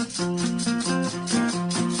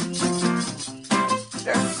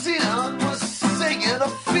 Their sin was singing a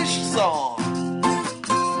fish song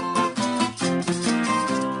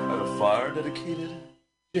at a fire dedicated to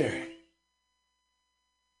Jerry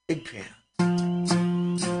Pigpen.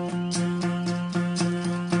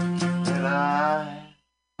 And I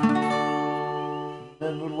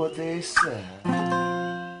remembered what they said.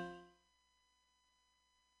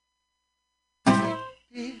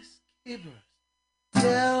 Peacekeepers,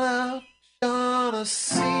 yell out, Shauna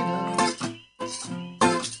Cena.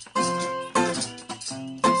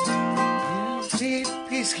 You need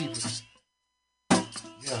peacekeepers,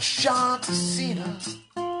 yell Shauna Cena.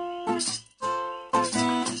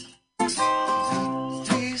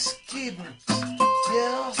 Peacekeepers,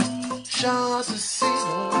 yell Shauna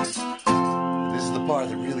Cena. This is the part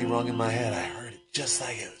that really rung in my head. I heard it just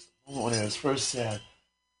like it was when it was first said.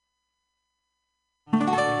 If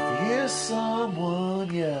you hear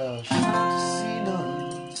someone yell, shout to see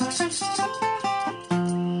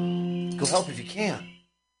none. Go help if you can.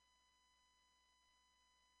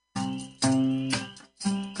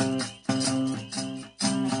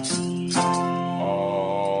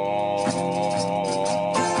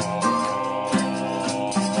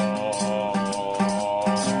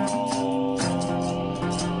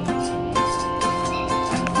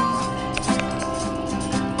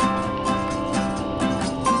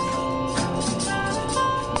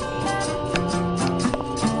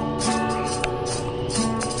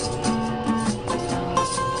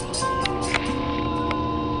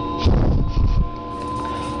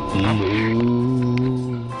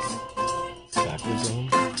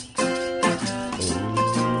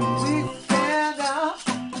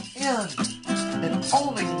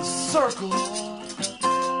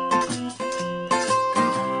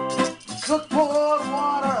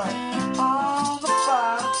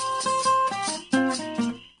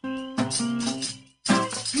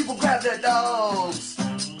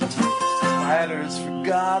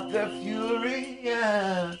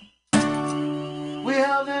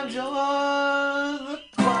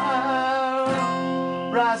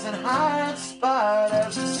 rise and high and spite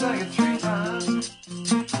as we sang it 3 times.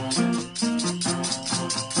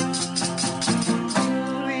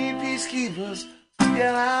 The peacekeepers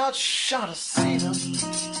get out, shot a Cena.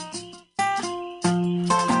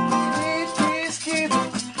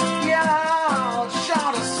 Peacekeepers get out,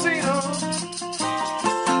 shot a Cena.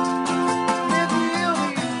 If you hear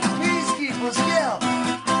me, peacekeepers yell,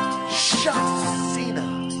 shot Cena.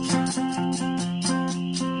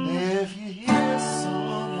 If you hear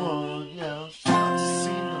someone yell, shot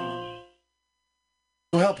Cena.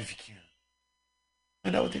 Go help if you can.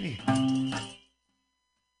 Find out what they need.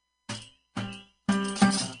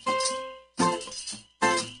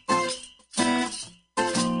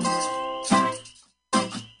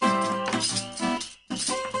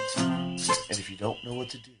 And if you don't know what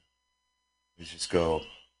to do, you just go,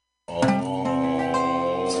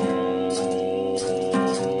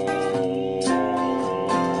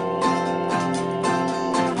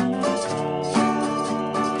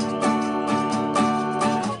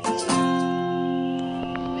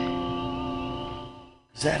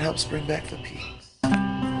 that helps bring back the peace.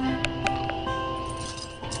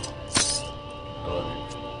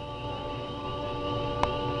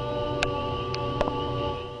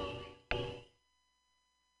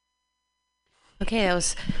 Okay, that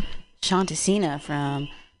was Shantasina from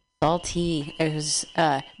Salty. It was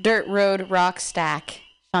Dirt Road Rock Stack,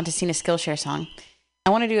 Shantasina Skillshare song. I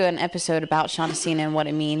want to do an episode about Shantasina and what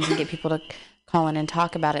it means and get people to call in and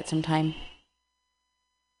talk about it sometime.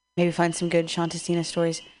 Maybe find some good Shantasina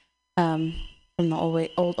stories from the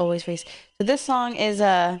old Always Race. So this song is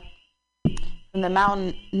from the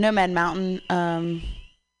Nomad Mountain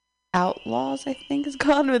Outlaws, I think it's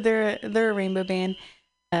called, but they're a rainbow band.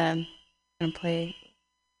 Gonna play.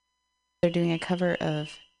 They're doing a cover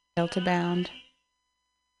of Delta Bound.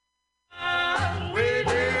 I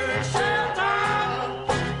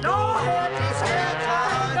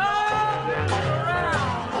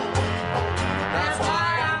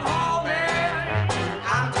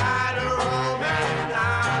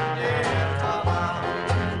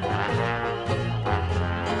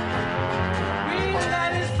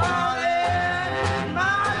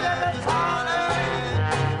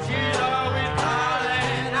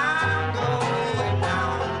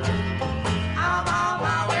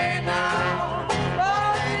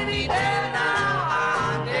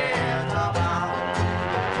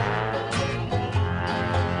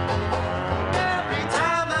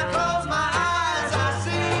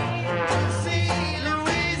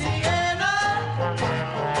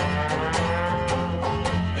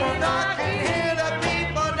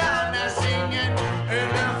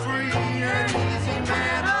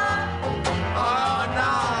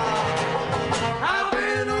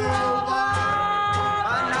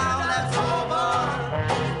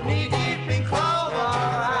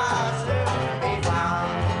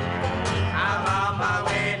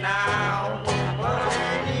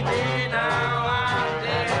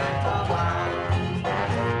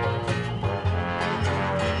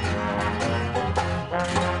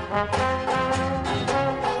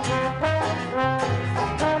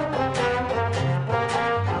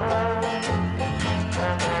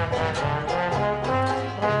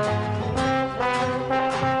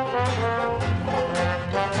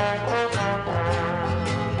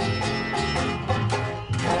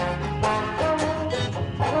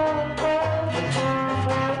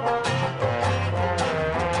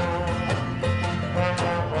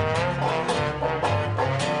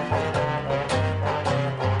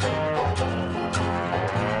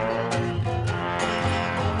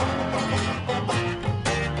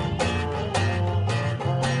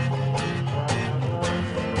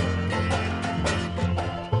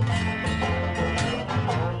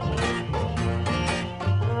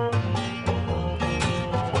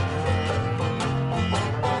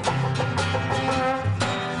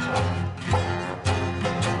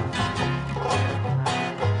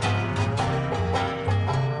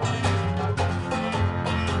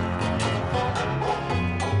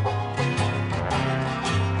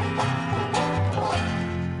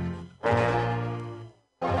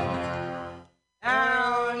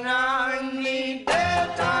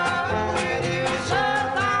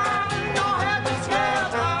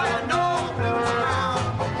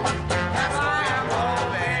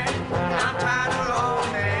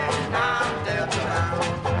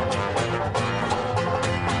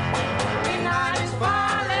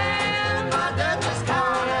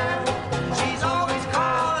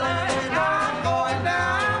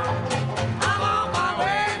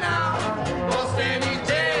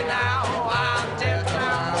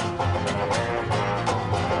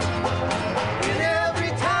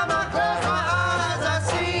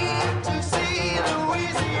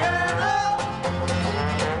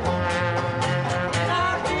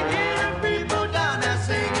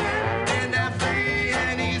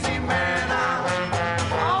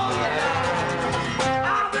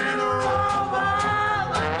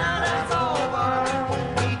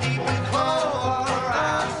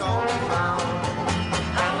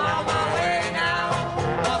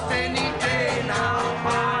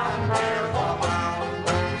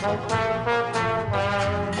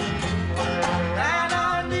And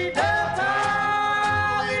I need Delta,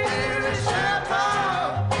 need a shelter.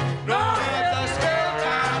 Don't hit the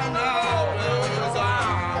shelter, no blues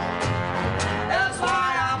on. That's why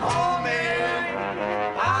I'm homing.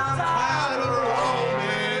 I'm tired of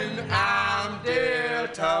roaming. I'm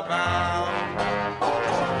Delta bound.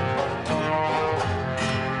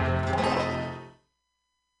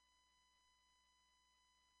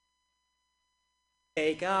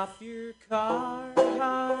 Take off your cards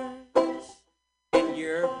and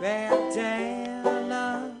your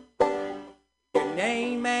bandana. Your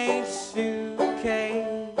name ain't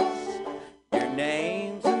suitcase. Your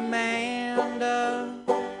name's Amanda.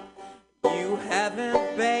 You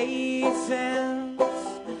haven't bathed since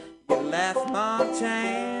you left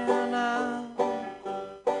Montana.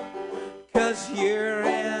 'Cause you're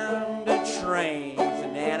into trains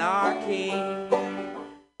and anarchy.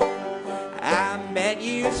 I met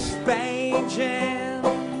you spanging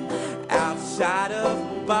outside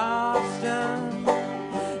of Boston.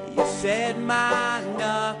 You said my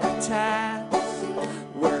knuckle tats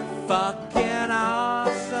were fucking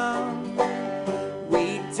awesome.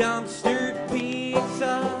 We dumpstered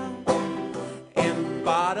pizza and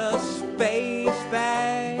bought a space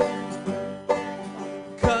bag.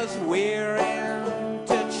 'Cause we're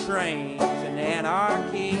into trains and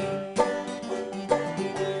anarchy.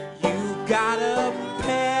 Got a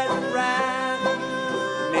pet rat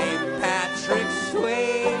named Patrick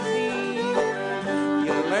Swayze.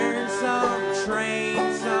 You learn some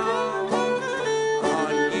train songs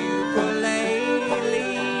on ukulele.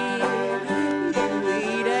 You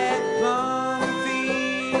eat at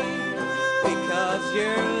Bumpy because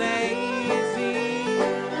you're lazy.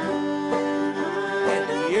 And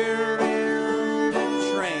you're into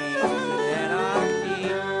trains and anarchy.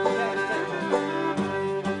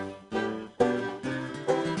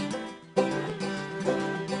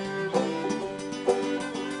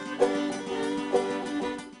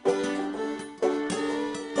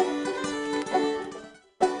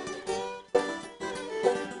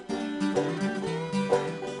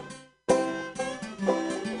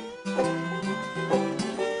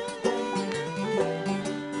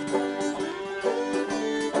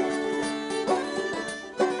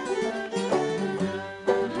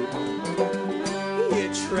 You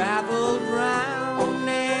traveled round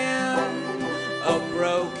in a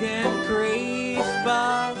broken grease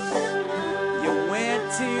bus. You went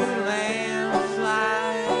to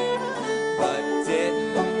landslide, but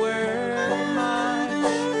didn't work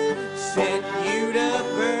much. Sent you to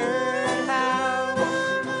birdhouse.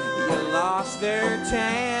 You lost their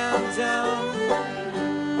tandem.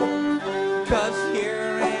 'Cause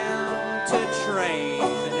you're into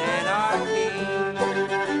trains and anarchy.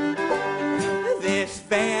 This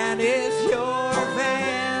van is your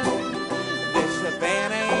van. This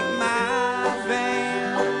van ain't my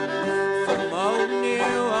van. From old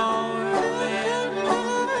New Orleans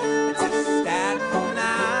to Staten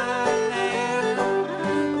Island,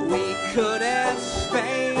 we could have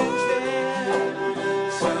spanged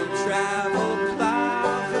it some travel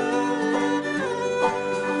plaza.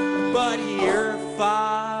 But your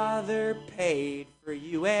father paid for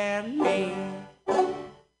you and me.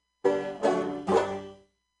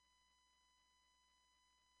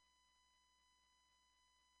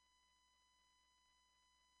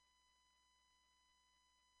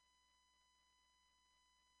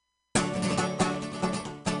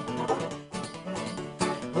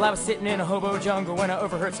 Well, I was sitting in a hobo jungle when I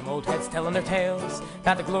overheard some old heads telling their tales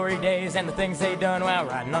about the glory days and the things they done while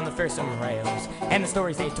riding on the fearsome rails. And the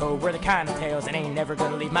stories they told were the kind of tales that ain't never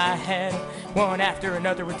gonna leave my head. One after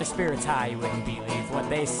another with their spirits high, you wouldn't believe what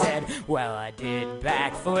they said. Well, I did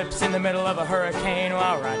backflips in the middle of a hurricane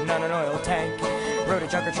while riding on an oil tank. Rode a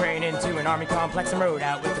junker train into an army complex and rode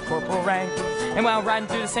out with the corporal rank. And while riding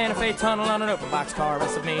through the Santa Fe tunnel on an open box car,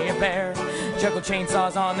 wrestled me a bear. Juggled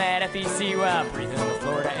chainsaws on that FEC while breathing the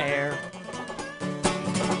Florida air.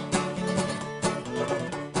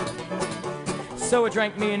 So I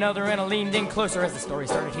drank me another and I leaned in closer as the story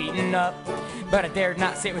started heating up. But I dared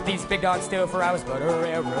not sit with these big dogs still, for I was but a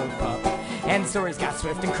railroad pup. And the stories got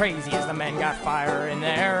swift and crazy as the men got fire in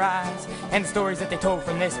their eyes. And the stories that they told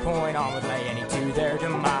from this point on would lay any to their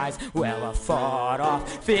demise. Well, I fought off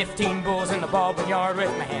 15 bulls in the Baldwin yard with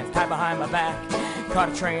my hands tied behind my back. Caught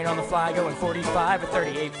a train on the fly going 45 with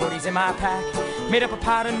 38 40s in my pack. Made up a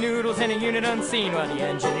pot of noodles in a unit unseen while the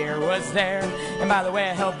engineer was there. And by the way,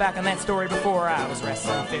 I held back on that story before I was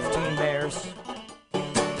wrestling 15 bears.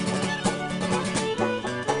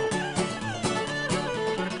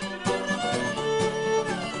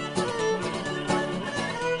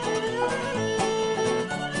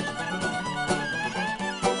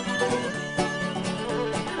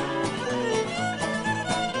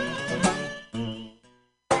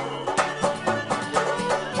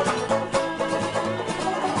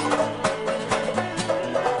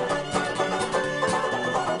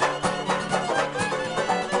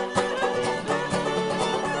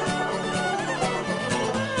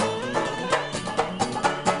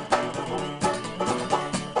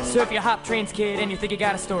 So if you hop trains, kid, and you think you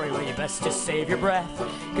got a story, well, you best just save your breath.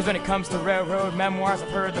 Cause when it comes to railroad memoirs, I've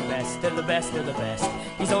heard the best of the best of the best.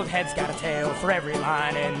 These old heads got a tale for every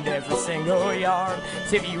line and every single yard.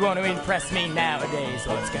 So if you want to impress me nowadays,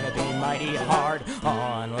 well, it's gonna be mighty hard.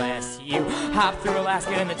 Unless you hop through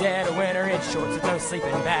Alaska in the dead of winter in shorts with no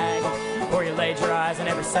sleeping bag. Or you laid your eyes on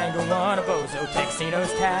every single one of Bozo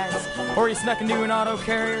Texino's tags. Or you snuck into an auto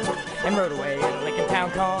carrier and rode away in a Lincoln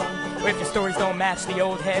Town car. If your stories don't match the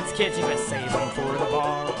old heads, kids, you best save them for the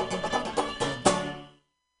bar.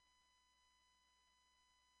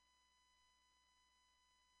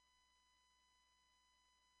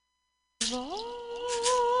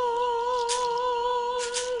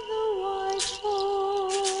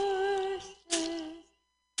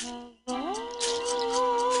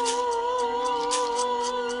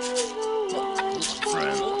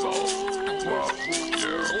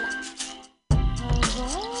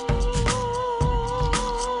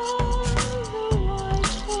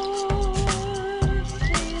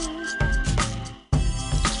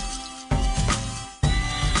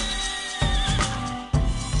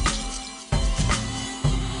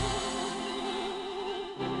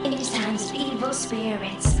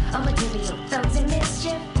 Spirits, all material thugs and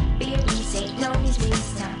mischief. Fear ain't known his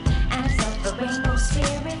wisdom. And except for rainbow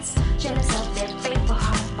spirits, jealous of their faithful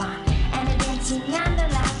heart bond. And the dancing and the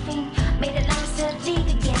laughing made a last a league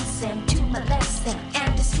against them to molest them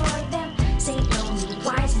and destroy them. Saint Lonely,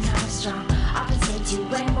 wise and strong, often said to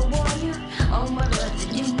Rainbow Warrior, oh my brother,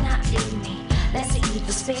 do not leave me, lest the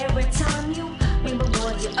evil spirits on you. Rainbow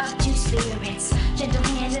Warrior of two spirits,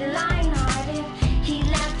 gentle-handed, lion-hearted. He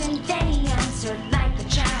laughed and then he answered like a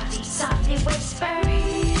child. He softly whispered,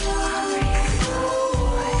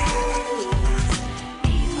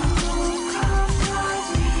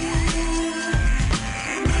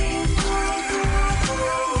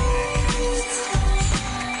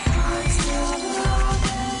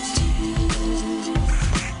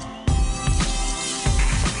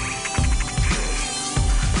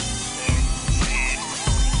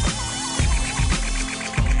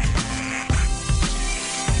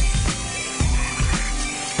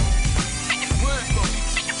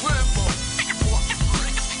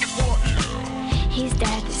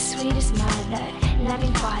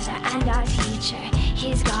 loving father and our teacher.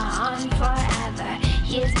 He's gone forever.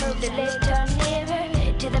 He has moved a little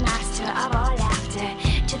nearer to the master of all laughter,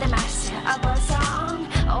 to the master of all song.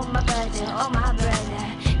 Oh my brother,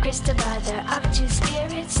 crystal brother of two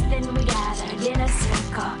spirits. Then we gathered in a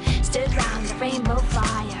circle, stood round the rainbow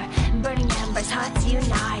fire, burning embers, hearts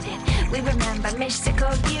united. We remember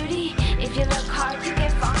mystical beauty. If you look hard, you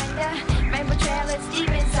can find a rainbow trail that's deep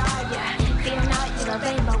inside ya. Fear not, you're a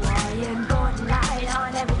rainbow warrior, golden light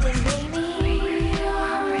on everything gleaming. We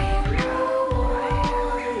are rainbow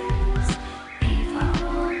warriors, evil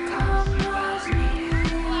come rise near.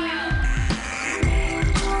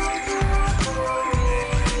 Rainbow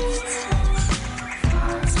warriors,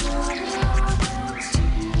 thoughts will happen to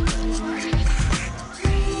you.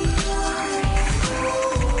 We are rainbow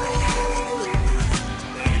warriors,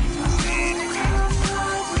 evil come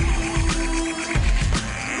rise near.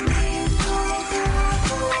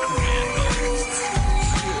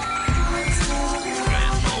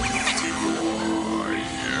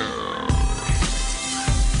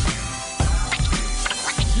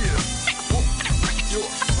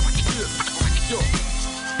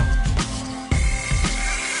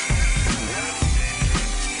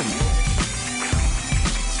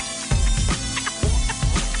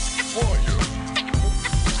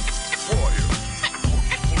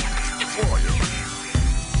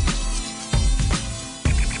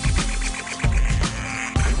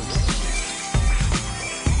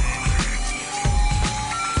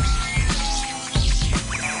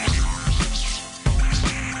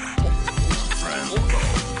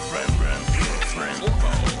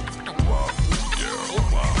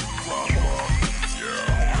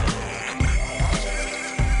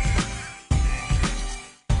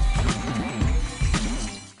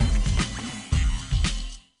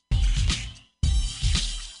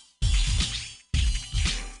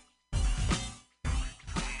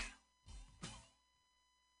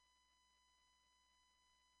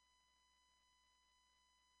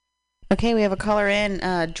 Okay, we have a caller in.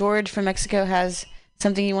 George from Mexico has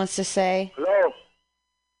something he wants to say. Hello.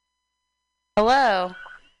 Hello.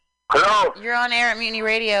 Hello. You're on air at Mutiny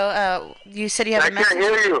Radio. You said you have a message. I can't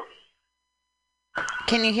hear you.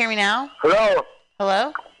 Can you hear me now? Hello.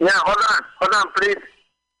 Hello? Yeah, hold on, please.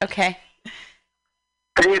 Okay.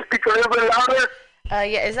 Can you speak a little bit louder?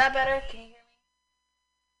 Yeah, is that better? Can you hear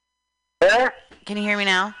me? Eh? Can you hear me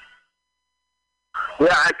now? Yeah,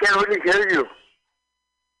 I can't really hear you.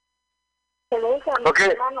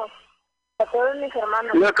 Okay.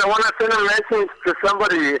 Look, I want to send a message to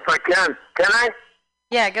somebody if I can. Can I?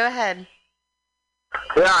 Yeah, go ahead.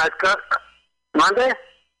 Yeah, it's got... ¿Mande?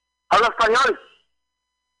 Habla español.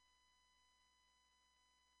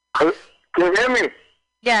 Can you hear me?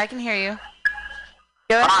 Yeah, I can hear you.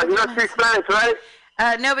 Go ahead. You don't speak Spanish, right?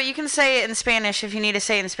 No, but you can say it in Spanish if you need to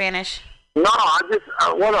say it in Spanish. No, I just,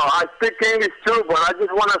 I speak English too, but I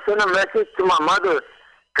just want to send a message to my mother,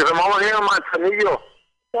 because I'm over here in Manzanillo.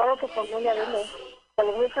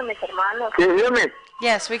 Can you hear me?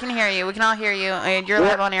 Yes, we can hear you. We can all hear you. You're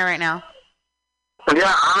live on air right now.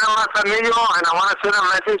 Yeah, I'm in Manzanillo, and I want to send a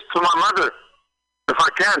message to my mother, if I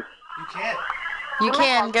can. You can. You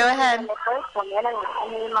can. Go ahead.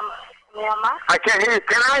 I can't hear you.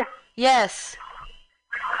 Can I? Yes.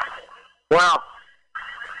 Well,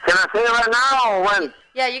 can I say it right now or when?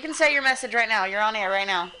 Yeah, you can say your message right now. You're on air right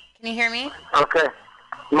now. Can you hear me? Okay.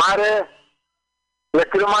 Madre, le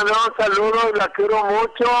quiero mandar un saludo y la quiero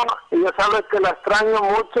mucho. Y ya sabes que la extraño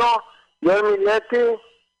mucho. Yo y mi Leti.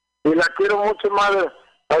 Y la quiero mucho, madre.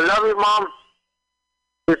 I love you, mom.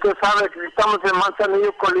 Y usted sabe que estamos en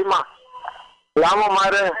Manzanillo, Colima. La amo,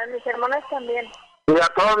 madre. A mis hermanos también. Y a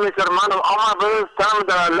todos mis hermanos. All my brothers tell me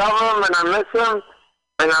that I love them and I miss them.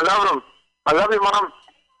 And I love them. I love you, mom.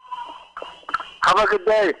 Have a good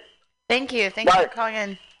day. Thank you. Thank you for calling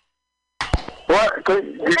in. What?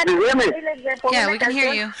 Did you hear me? Yeah, we can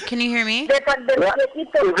hear you. Can you hear me? Yeah. Is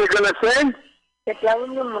it gonna sing?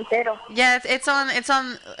 Yeah, it's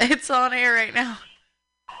on air right now.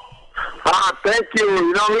 Thank you.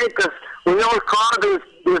 You know me, because we always call this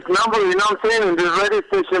number, you know what I'm saying, in this radio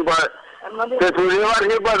station, but since we live out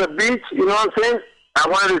here by the beach, you know what I'm saying, I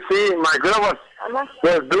wanted to see my girl was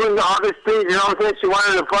doing all these things, you know what I'm saying, she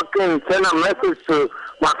wanted to fucking send a message to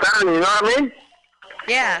my family, you know what I mean?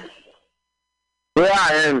 Yeah.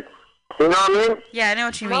 Yeah, and you know what I mean? Yeah, I know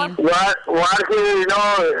what you mean. We're here, you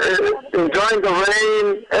know, enjoying the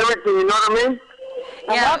rain, everything, you know what I mean?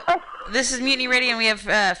 Yeah, this is Mutiny Radio, and we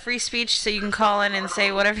have free speech, so you can call in and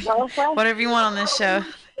say whatever you want on this show.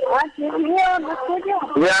 Yeah,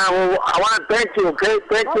 well, I want to thank you, okay?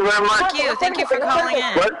 Thank you very much. Thank you for calling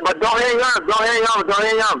in. But don't hang up.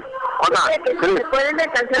 Hold on, please.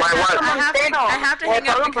 My wife. I have to hang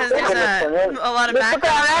up because there's a lot of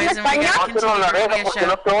background noise, and we got to continue the radio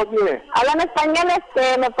show. Hablan español,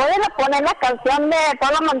 ¿me pueden poner la canción de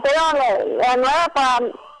Pablo Montero, la nueva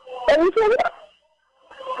para...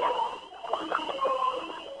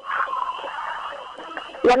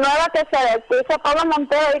 La nueva que se hizo Pablo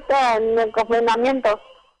Montero ahorita en el confinamiento.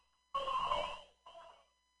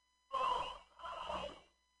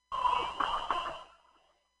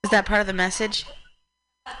 Is that part of the message?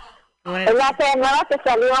 Es la que nueva que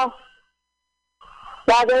salió.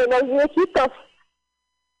 La de los viejitos.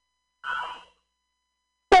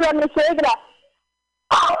 Pero mi suegra.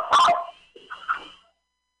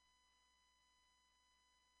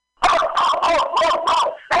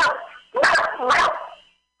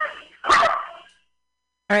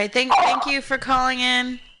 All right, thank you for calling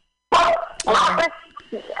in.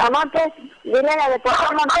 Amante, dile la de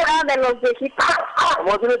Pablo Montero de los viejitos.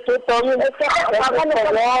 ¿Cómo tienes tú, Tony? Es que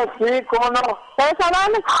sí, ¿cómo no? ¿Puedes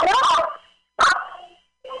hablar?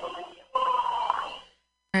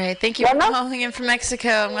 All right, thank you for calling in from Mexico.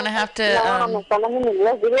 I'm going to have to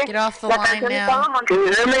get off the line now. Can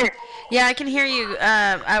you hear me? Yeah, I can hear you.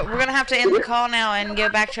 We're going to have to end the call now and go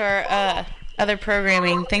back to our other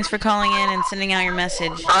programming. Thanks for calling in and sending out your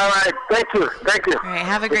message. All right, thank you. All right,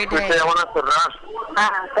 have a great day.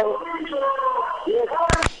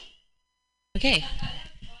 Okay.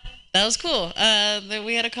 That was cool. That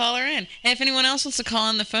we had a caller in. And if anyone else wants to call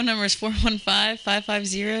in, the phone number is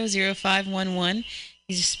 415-550-0511.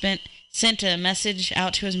 He just sent a message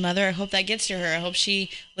out to his mother. I hope that gets to her. I hope she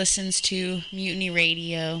listens to Mutiny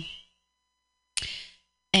Radio.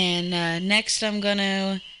 And next I'm going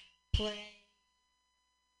to play...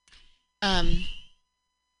 I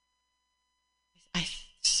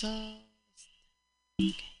saw...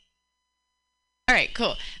 Okay. All right,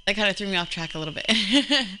 cool. That kind of threw me off track a little bit.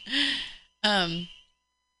 I'm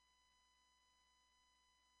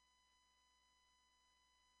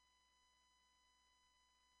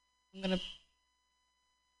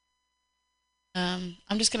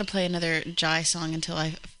just gonna play another Jai song until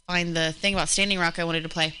I find the thing about Standing Rock I wanted to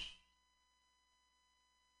play.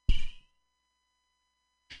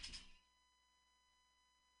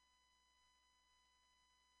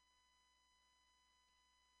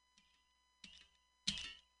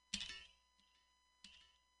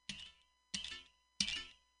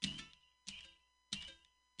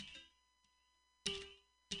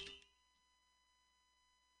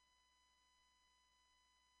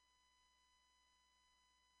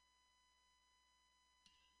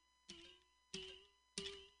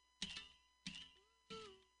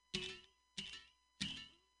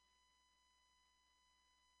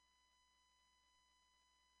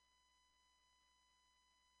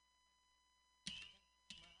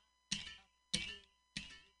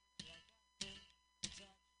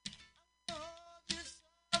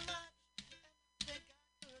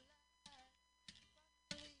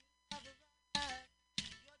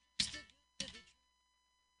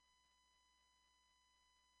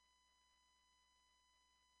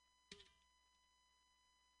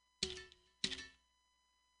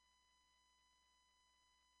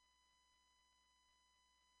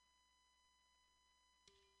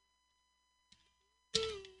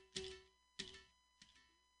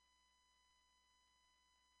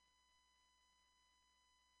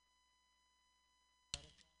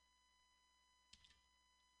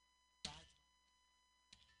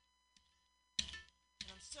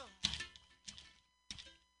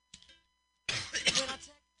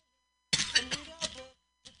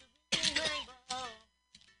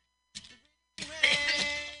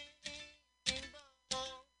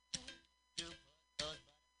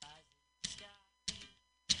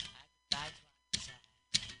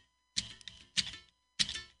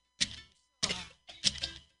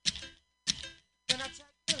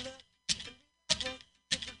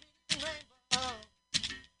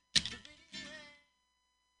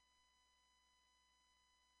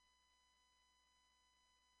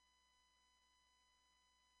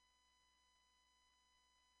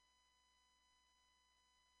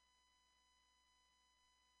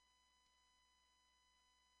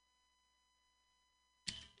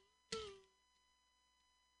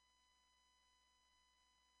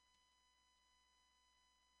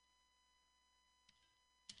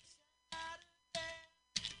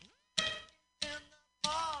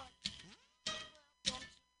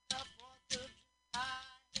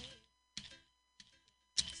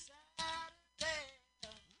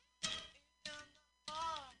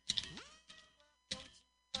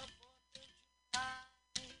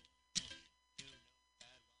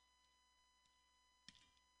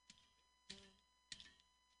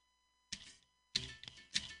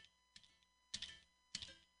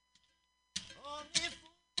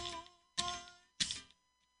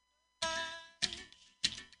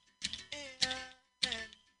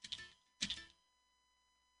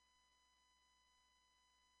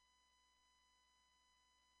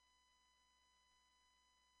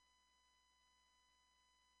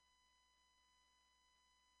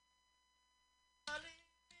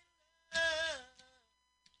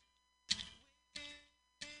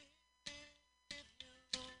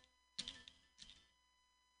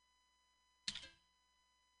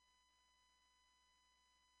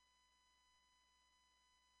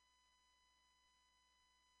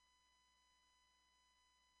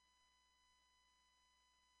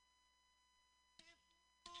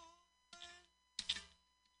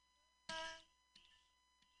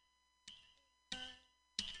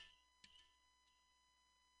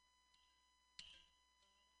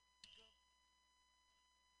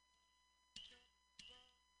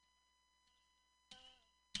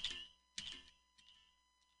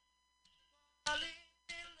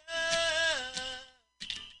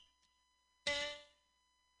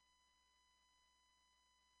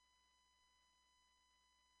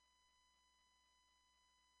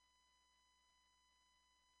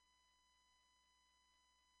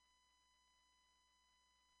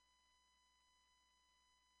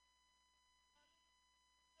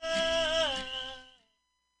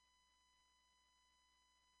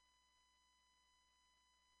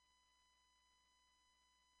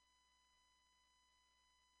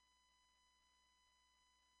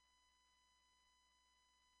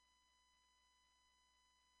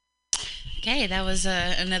 Okay, that was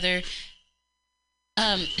another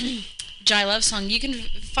Jai Love song. You can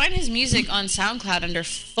find his music on SoundCloud under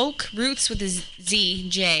Folk Roots with a Z,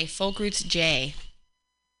 J, Folk Roots J.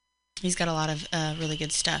 He's got a lot of really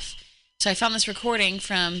good stuff. So I found this recording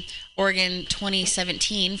from Oregon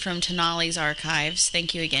 2017 from Tenali's archives.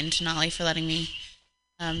 Thank you again, Tenali, for letting me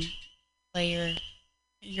play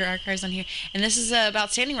your archives on here. And this is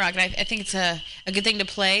about Standing Rock, and I think it's a good thing to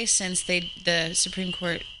play since the Supreme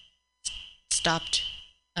Court stopped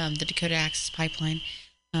the Dakota Access Pipeline.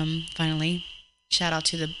 Finally, shout out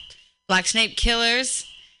to the Black Snake Killers,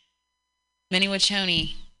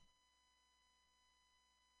 Minnewachuny.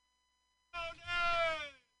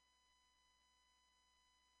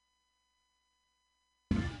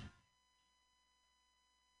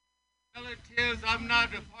 Relatives, I'm not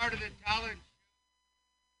a part of the talent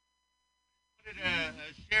show. I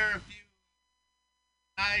wanted to share a few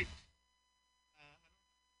tonight.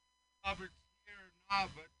 Robert's here or not,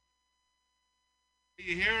 but do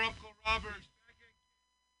you hear Uncle Robert?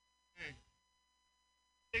 Okay.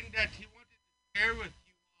 Thing that he wanted to share with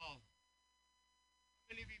you all. How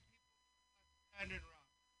many of you people are Standing Rock?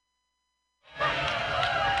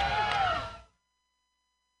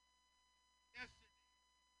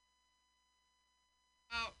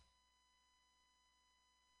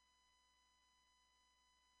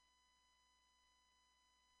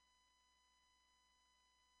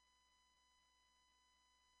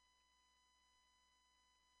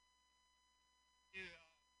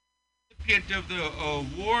 Recipient of the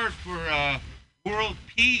award for world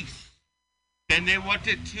peace, and they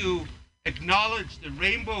wanted to acknowledge the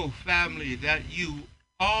Rainbow family, that you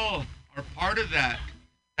all are part of that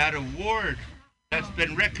award that's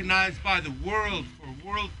been recognized by the world for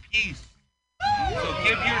world peace. So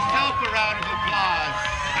give yourself a round of applause.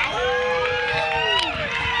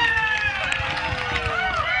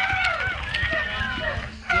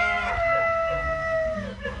 So,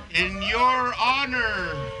 in your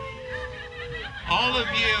honor, all of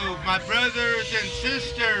you, my brothers and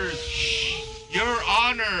sisters, your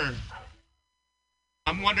honor,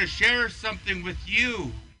 I'm going to share something with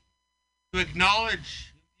you to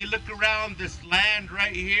acknowledge. You look around this land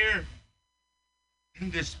right here,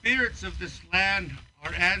 and the spirits of this land,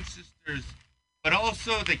 our ancestors, but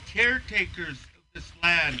also the caretakers of this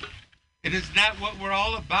land. And is that what we're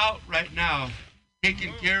all about right now?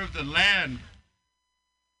 Taking care of the land.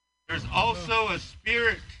 There's also a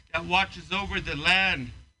spirit that watches over the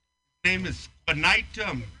land. His name is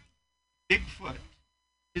Squanitum, Bigfoot.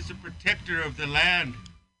 He's a protector of the land.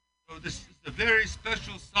 So this is a very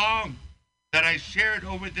special song that I shared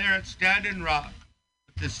over there at Standing Rock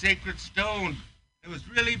with the sacred stone. It was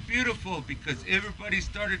really beautiful because everybody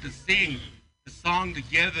started to sing the song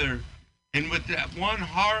together. And with that one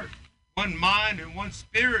heart, one mind, and one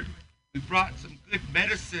spirit, we brought some good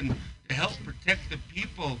medicine to help protect the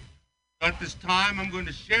people. So at this time, I'm going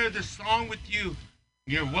to share this song with you.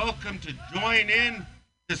 You're welcome to join in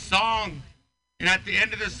the song. And at the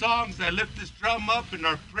end of the songs, I lift this drum up and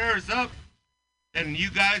our prayers up. And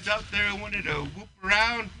you guys out there wanted to whoop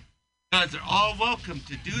around, you guys are all welcome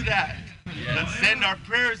to do that. Yeah. Let's send our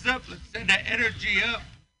prayers up. Let's send that energy up.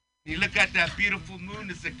 And you look at that beautiful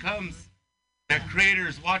moon as it comes. That Creator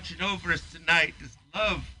is watching over us tonight. This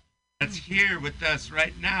love that's here with us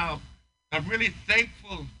right now. I'm really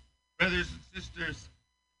thankful, brothers and sisters.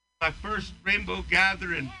 My first rainbow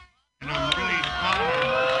gathering, and I'm really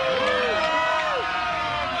honored.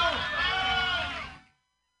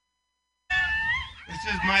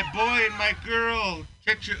 This is my boy and my girl,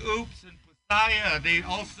 Chicha Oops and Pusaya. They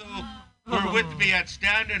also were with me at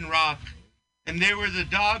Standing Rock, and they were the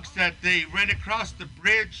dogs that they ran across the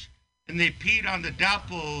bridge and they peed on the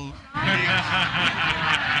dapple.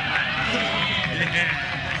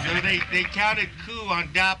 So they counted coup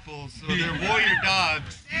on dapple, so they're warrior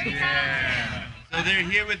dogs. Yeah. So they're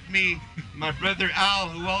here with me, my brother Al,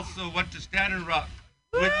 who also went to Standing Rock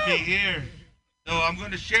with me here. So I'm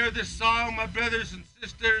going to share this song, my brothers and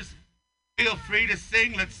sisters. Feel free to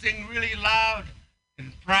sing. Let's sing really loud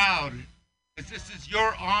and proud, because this is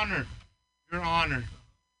your honor. Your honor.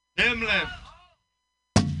 Them left.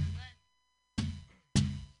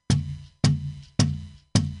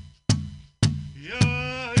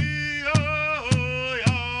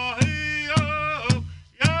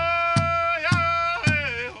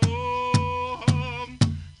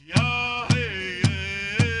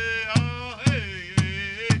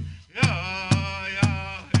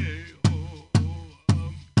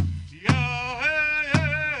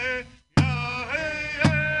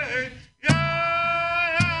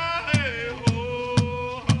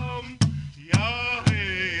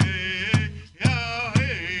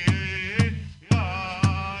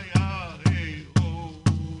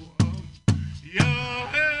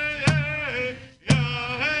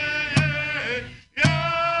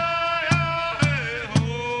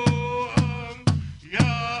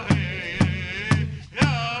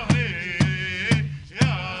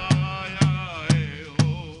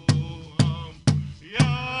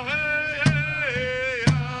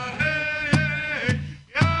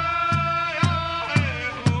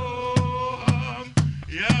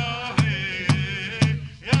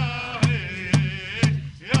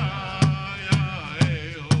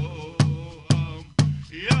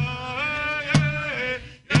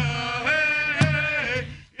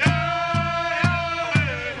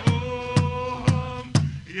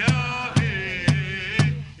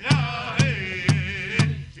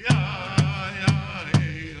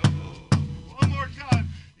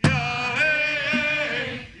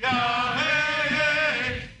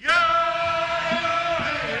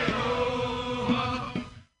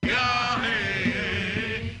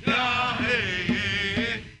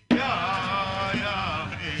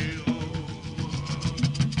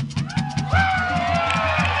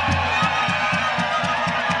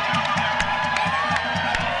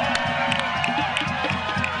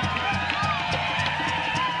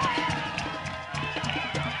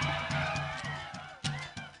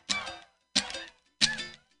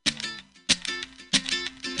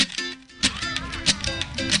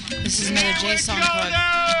 This is another J song called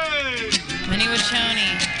Minnie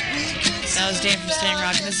Wachoni. That was Dave from Standing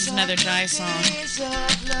Rock, and this is another Jai song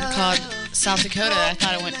called South Dakota. I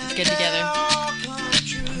thought it went good together.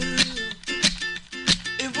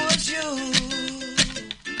 It was you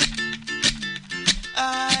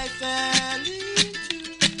I fell into.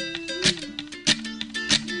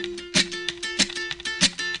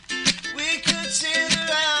 We could sit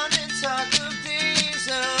around and talk of days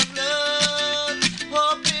of love,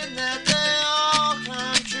 hoping that they all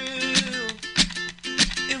come true.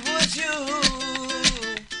 It was you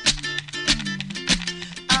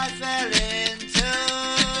I fell into.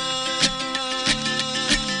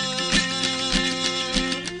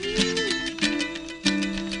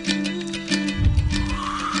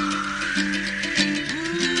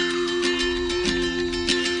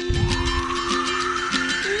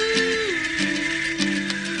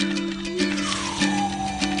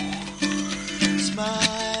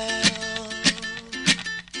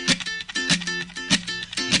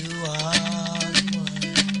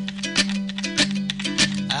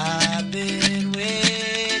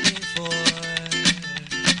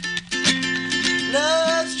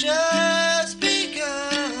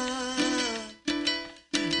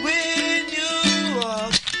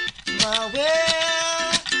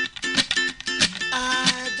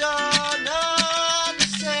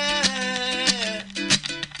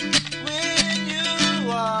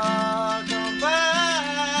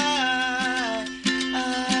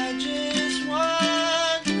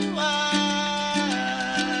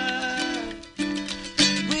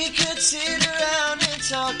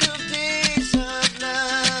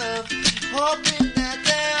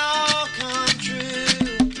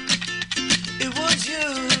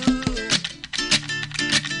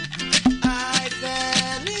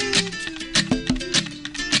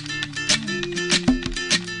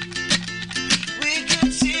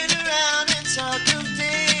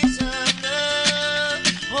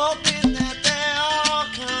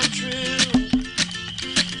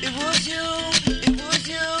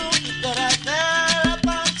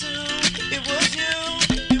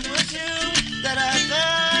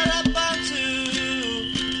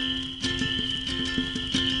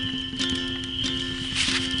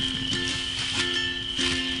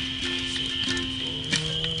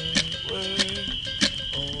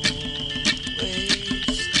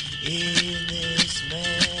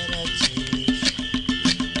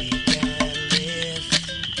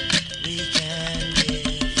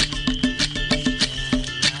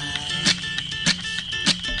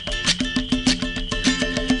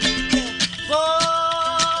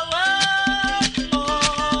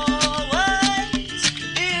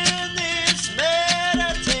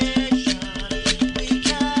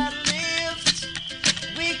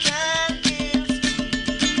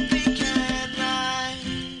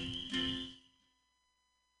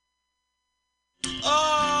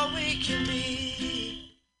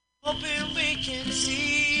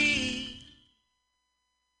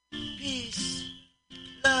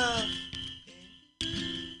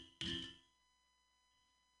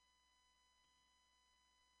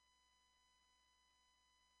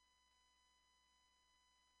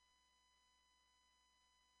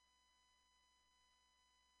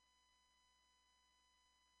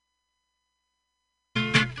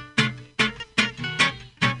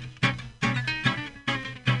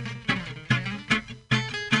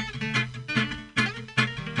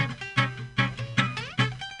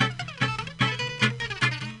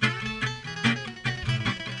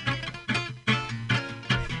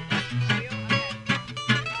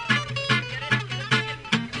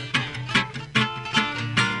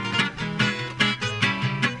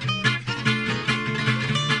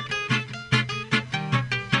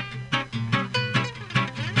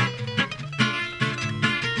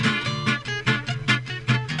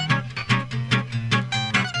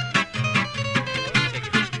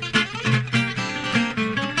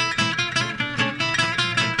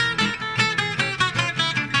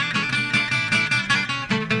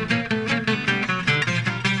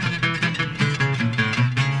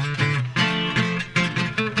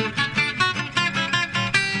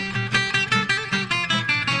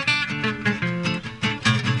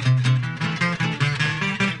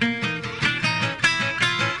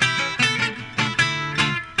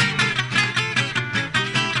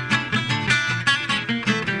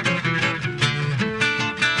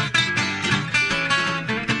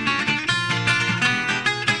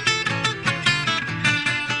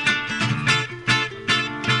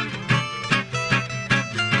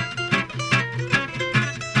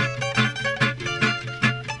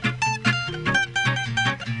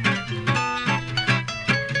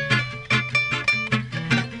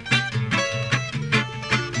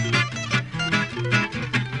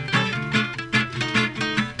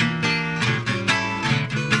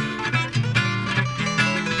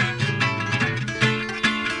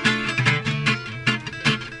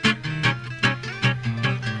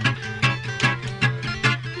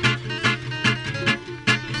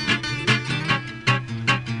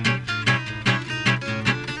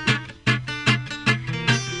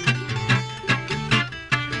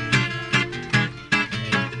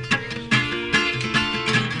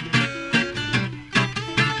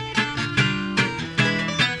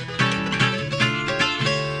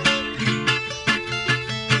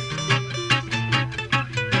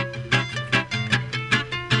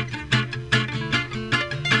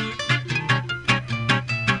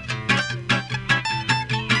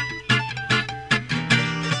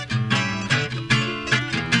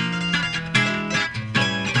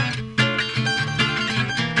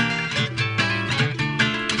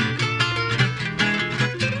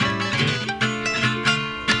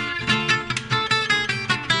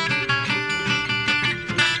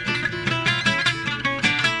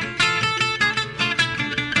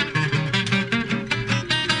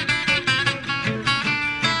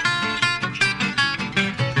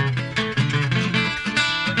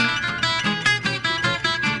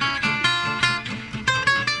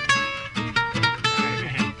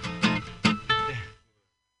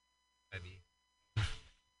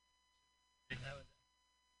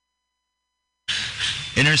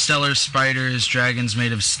 Interstellar spiders, dragons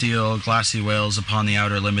made of steel, glassy whales upon the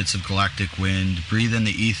outer limits of galactic wind. Breathe in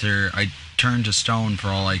the ether, I turn to stone for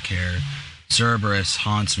all I care. Cerberus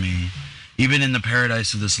haunts me. Even in the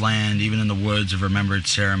paradise of this land, even in the woods of remembered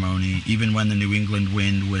ceremony, even when the New England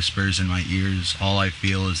wind whispers in my ears, all I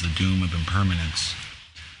feel is the doom of impermanence.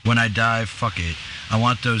 When I die, fuck it. I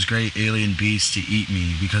want those great alien beasts to eat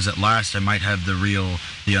me, because at last I might have the real,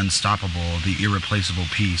 the unstoppable, the irreplaceable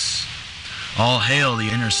peace. All hail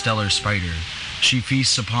the interstellar spider. She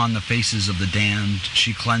feasts upon the faces of the damned.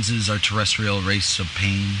 She cleanses our terrestrial race of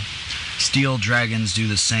pain. Steel dragons do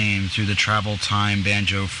the same through the travel-time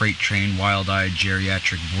banjo freight train wild-eyed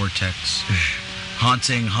geriatric vortex.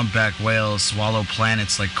 Haunting humpback whales swallow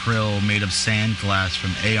planets like krill made of sand glass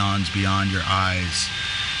from aeons beyond your eyes.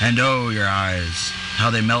 And oh, your eyes, how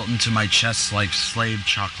they melt into my chest like slave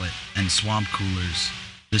chocolate and swamp coolers.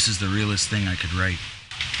 This is the realest thing I could write.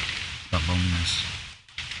 About loneliness.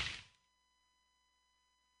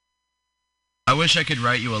 I wish I could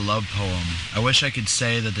write you a love poem. I wish I could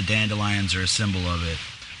say that the dandelions are a symbol of it.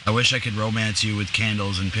 I wish I could romance you with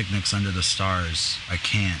candles and picnics under the stars. I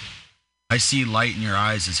can't. I see light in your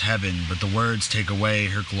eyes as heaven, but the words take away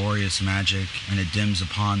her glorious magic, and it dims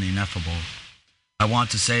upon the ineffable. I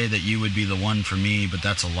want to say that you would be the one for me, but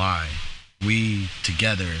that's a lie. We,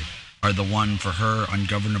 together, are the one for her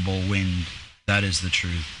ungovernable wind. That is the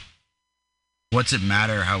truth. What's it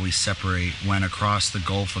matter how we separate when across the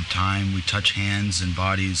gulf of time we touch hands and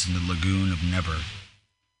bodies in the lagoon of never?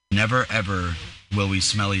 Never ever will we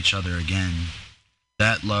smell each other again.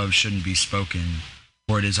 That love shouldn't be spoken,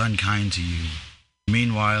 for it is unkind to you.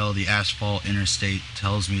 Meanwhile, the asphalt interstate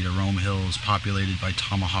tells me to roam hills populated by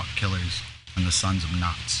tomahawk killers and the sons of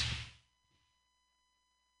knots.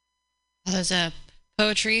 That was a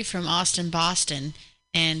poetry from Austin, Boston,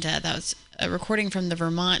 and that was a recording from the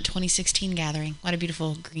Vermont 2016 gathering. What a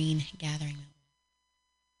beautiful green gathering.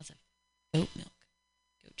 That was a goat milk,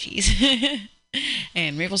 goat cheese,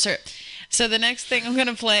 and maple syrup. So the next thing I'm going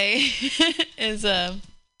to play is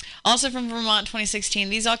also from Vermont 2016.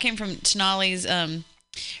 These all came from Tenali's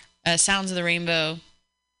Sounds of the Rainbow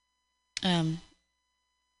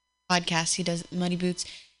podcast. He does Muddy Boots.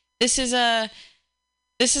 This is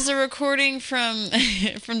a recording from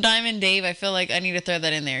from Diamond Dave. I feel like I need to throw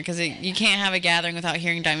that in there because you can't have a gathering without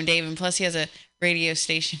hearing Diamond Dave, and plus he has a radio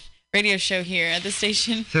show here at the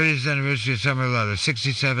station. 30th anniversary of Summer Love.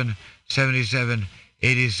 67, 77,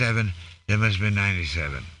 87. It must be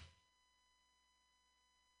 97.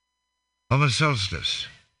 Almost solstice.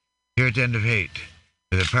 Here at the end of hate,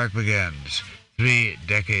 where the park begins. 3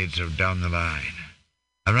 decades of down the line.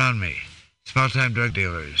 Around me, small-time drug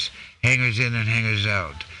dealers, hangers in and hangers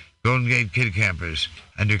out, Golden Gate kid campers,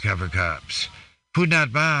 undercover cops. Food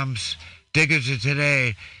not bombs, diggers of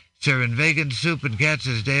today, serving vegan soup and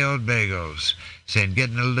Katz's day-old bagels, saying get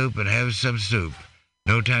in a loop and have some soup.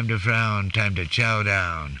 No time to frown, time to chow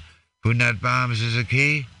down. Food not bombs is a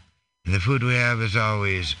key, and the food we have is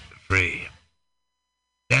always free.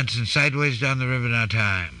 Dancing sideways down the river now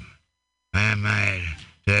time. My,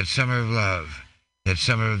 to that summer of love, that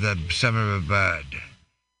summer of bud.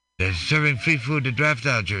 They're serving free food to draft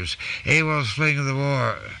dodgers, AWOL's fleeing the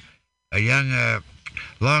war, a young,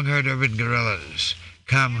 long-haired urban guerrillas.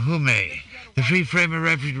 Come, who may? The free framer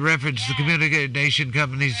reference the communication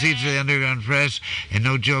company seats the underground press, and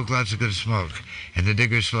no joke, lots of good smoke. And the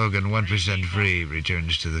digger slogan, 1% free,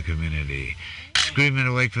 returns to the community. Screaming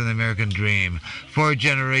awake from the American dream. 4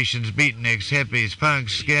 generations, beatniks, hippies,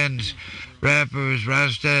 punks, skins, rappers,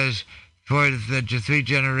 rastas, 3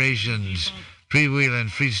 generations. Freewheeling,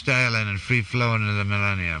 freestyling, and free-flowing into the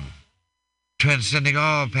millennium. Transcending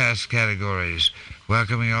all past categories,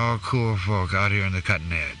 welcoming all cool folk out here on the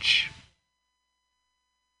cutting edge.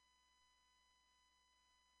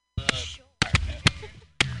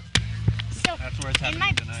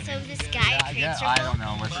 So this guy at Trade Circle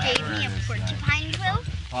gave me a porcupine quill.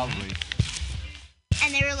 Probably.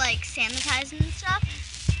 And they were like sanitizing and stuff.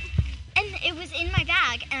 And it was in my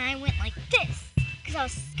bag, and I went like this. Because I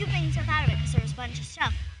was scooping stuff out of it because there was a bunch of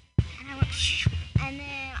stuff. And I went, and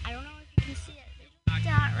then, I don't know if you can see it. There's a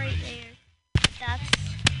dot right there. That's...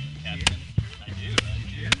 I do. And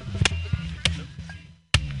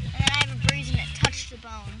then I have a bruise and it touched the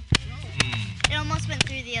bone. It almost went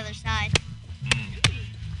through the other side.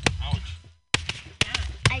 Ouch.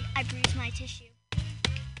 I bruised my tissue.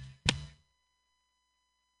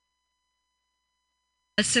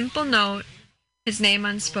 A simple note, his name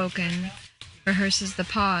unspoken, rehearses the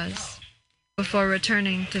pause before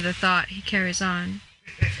returning to the thought he carries on.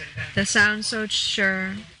 The sound so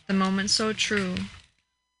sure, the moment so true,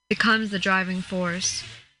 becomes the driving force,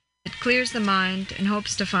 It clears the mind and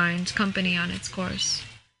hopes to find company on its course.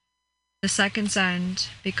 The second's end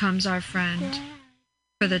becomes our friend,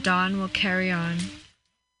 for the dawn will carry on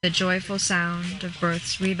the joyful sound of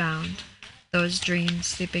birth's rebound, those dreams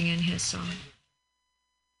sleeping in his song.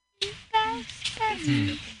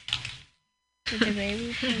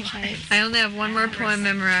 I only have one more poem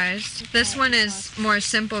memorized. This one is more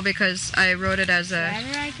simple because I wrote it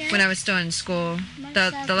when I was still in school.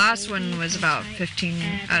 The last one was about 15,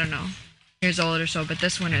 I don't know, years old or so, but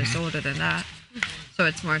this one is older than that, so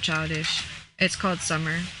it's more childish. It's called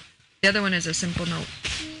Summer. The other one is a simple note.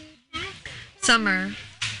 Summer,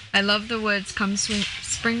 I love the woods come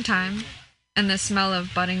springtime and the smell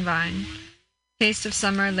of budding vine. Taste of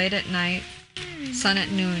summer late at night, sun at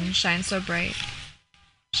noon shines so bright.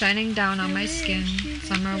 Shining down on my skin,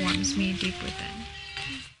 summer warms me deep within.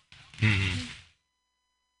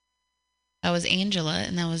 That was Angela,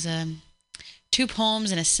 and that was 2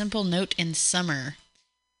 poems and a simple note in summer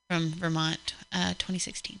from Vermont,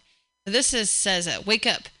 2016. So this says, Wake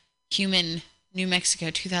Up, Human, New Mexico,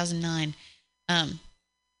 2009.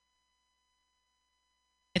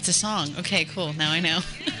 It's a song. Okay, cool. Now I know.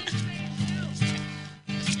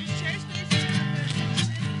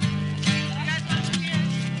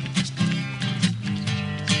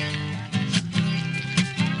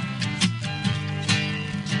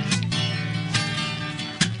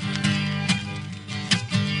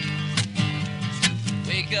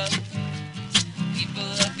 Wake up, people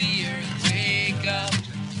of the earth, wake up.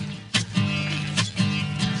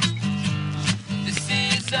 This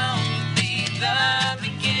is only the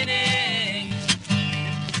beginning.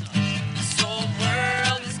 This whole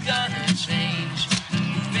world is gonna change,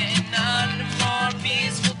 moving on to more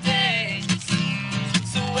peaceful days.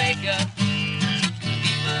 So wake up,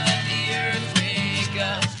 people of the earth, wake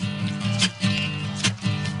up.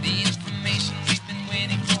 The information we've been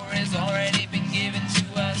waiting for has already been given to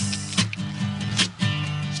us.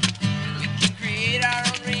 We can create our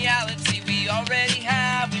own reality, we already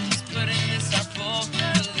have. We just put in this our full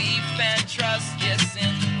belief and trust. Yes,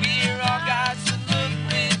 and we're all gods to look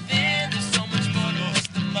within. There's so much more to us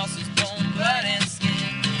than muscles, bone, blood, and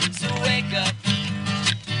skin. So wake up,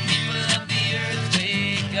 people of the earth,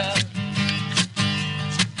 wake up.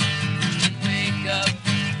 And wake up,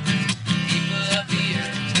 people of the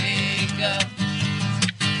earth, wake up.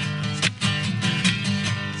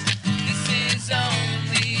 This is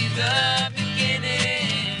only the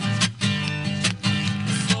beginning.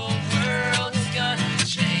 This whole world is gonna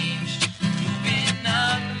change, moving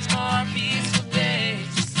on to more peaceful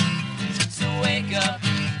days. So wake up,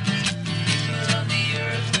 people of the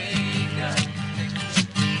earth, wake up.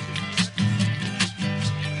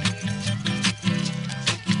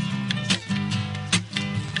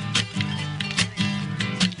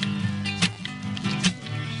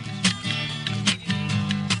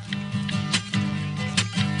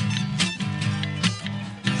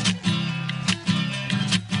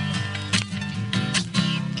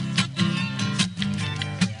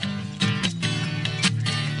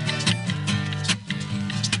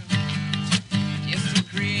 Yes, we're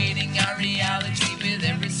creating our reality with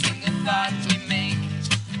every single thought we make.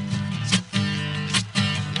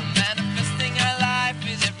 We're manifesting our life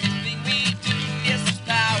with everything we do. Yes, there's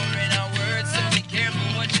power in our words, so be careful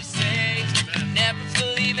what you say. Never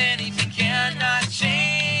believe anything cannot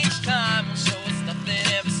change. Time will show us nothing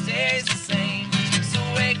ever stays the same. So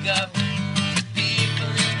wake up,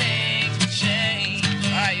 people, and make a change.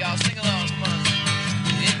 Alright, y'all, sing along, come on.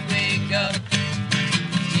 And wake up,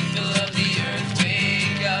 people of the earth,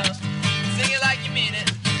 wake up. Sing it like you mean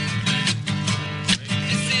it.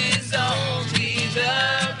 This is only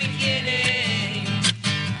the beginning.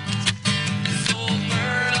 This whole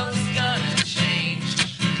world is gonna change,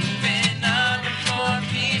 moving on to more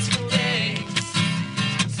peaceful days.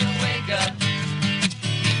 So wake up,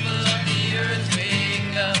 people of the earth,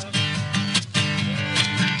 wake up.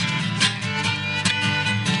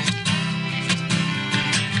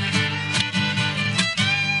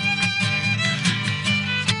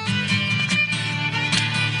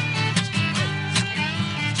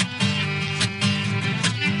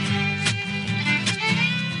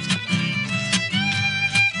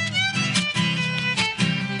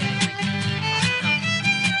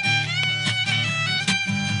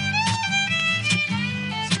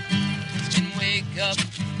 And wake up,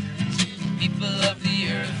 people of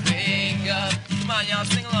the earth, wake up. Come on, y'all,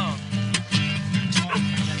 sing along.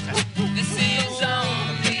 This is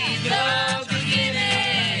only the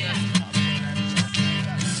beginning.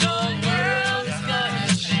 This whole world is gonna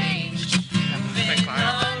change, moving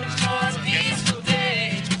on to more peaceful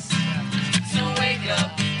days. So wake up,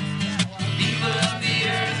 people of the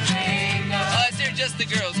earth,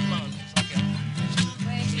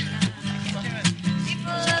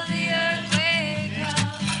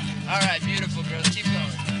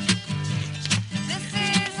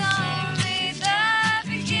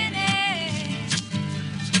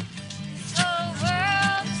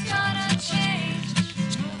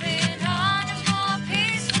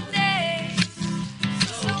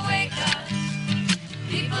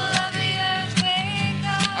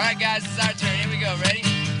 right, guys, it's our turn. Here we go. Ready?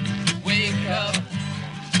 Wake up,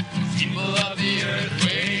 people of the earth.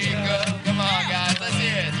 Wake up. Come on, guys. Let's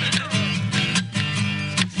hear it.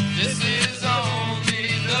 This is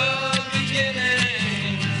only the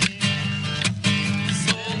beginning.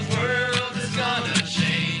 This whole world is gonna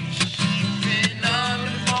change. Been on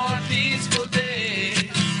to more peaceful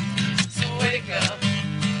days. So wake up,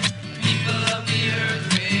 people of the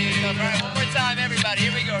earth. Wake up. All right, one more time, everybody.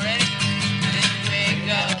 Here we go. Ready? Wake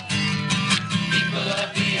up, people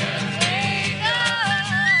of the earth. Wake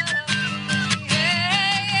up.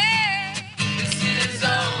 This is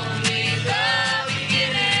only the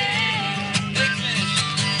beginning. Big finish.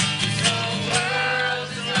 This whole world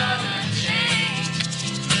is gonna change.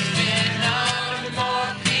 Been on to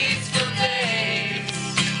more peaceful days.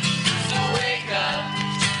 So wake up,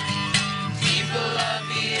 people of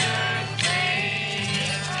the earth.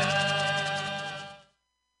 Wake up.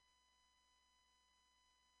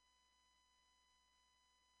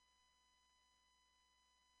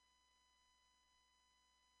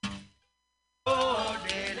 Oh,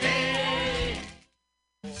 Dele.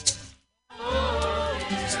 Oh,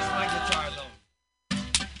 this is my guitar alone.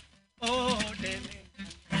 Oh, Dele.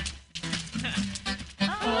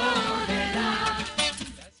 Oh, Dele.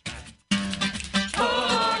 That's right.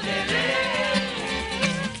 Oh, Dele.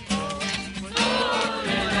 Oh,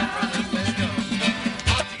 Dele. Let's go.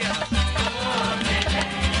 All together. Oh, Dele.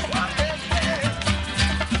 Oh, Dele.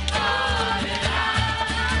 Oh, Dele.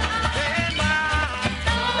 Hey, ma.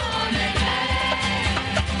 Oh, Dele.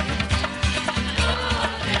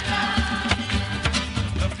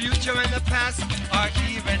 The future and the past are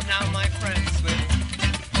even now my friends with.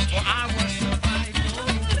 For I was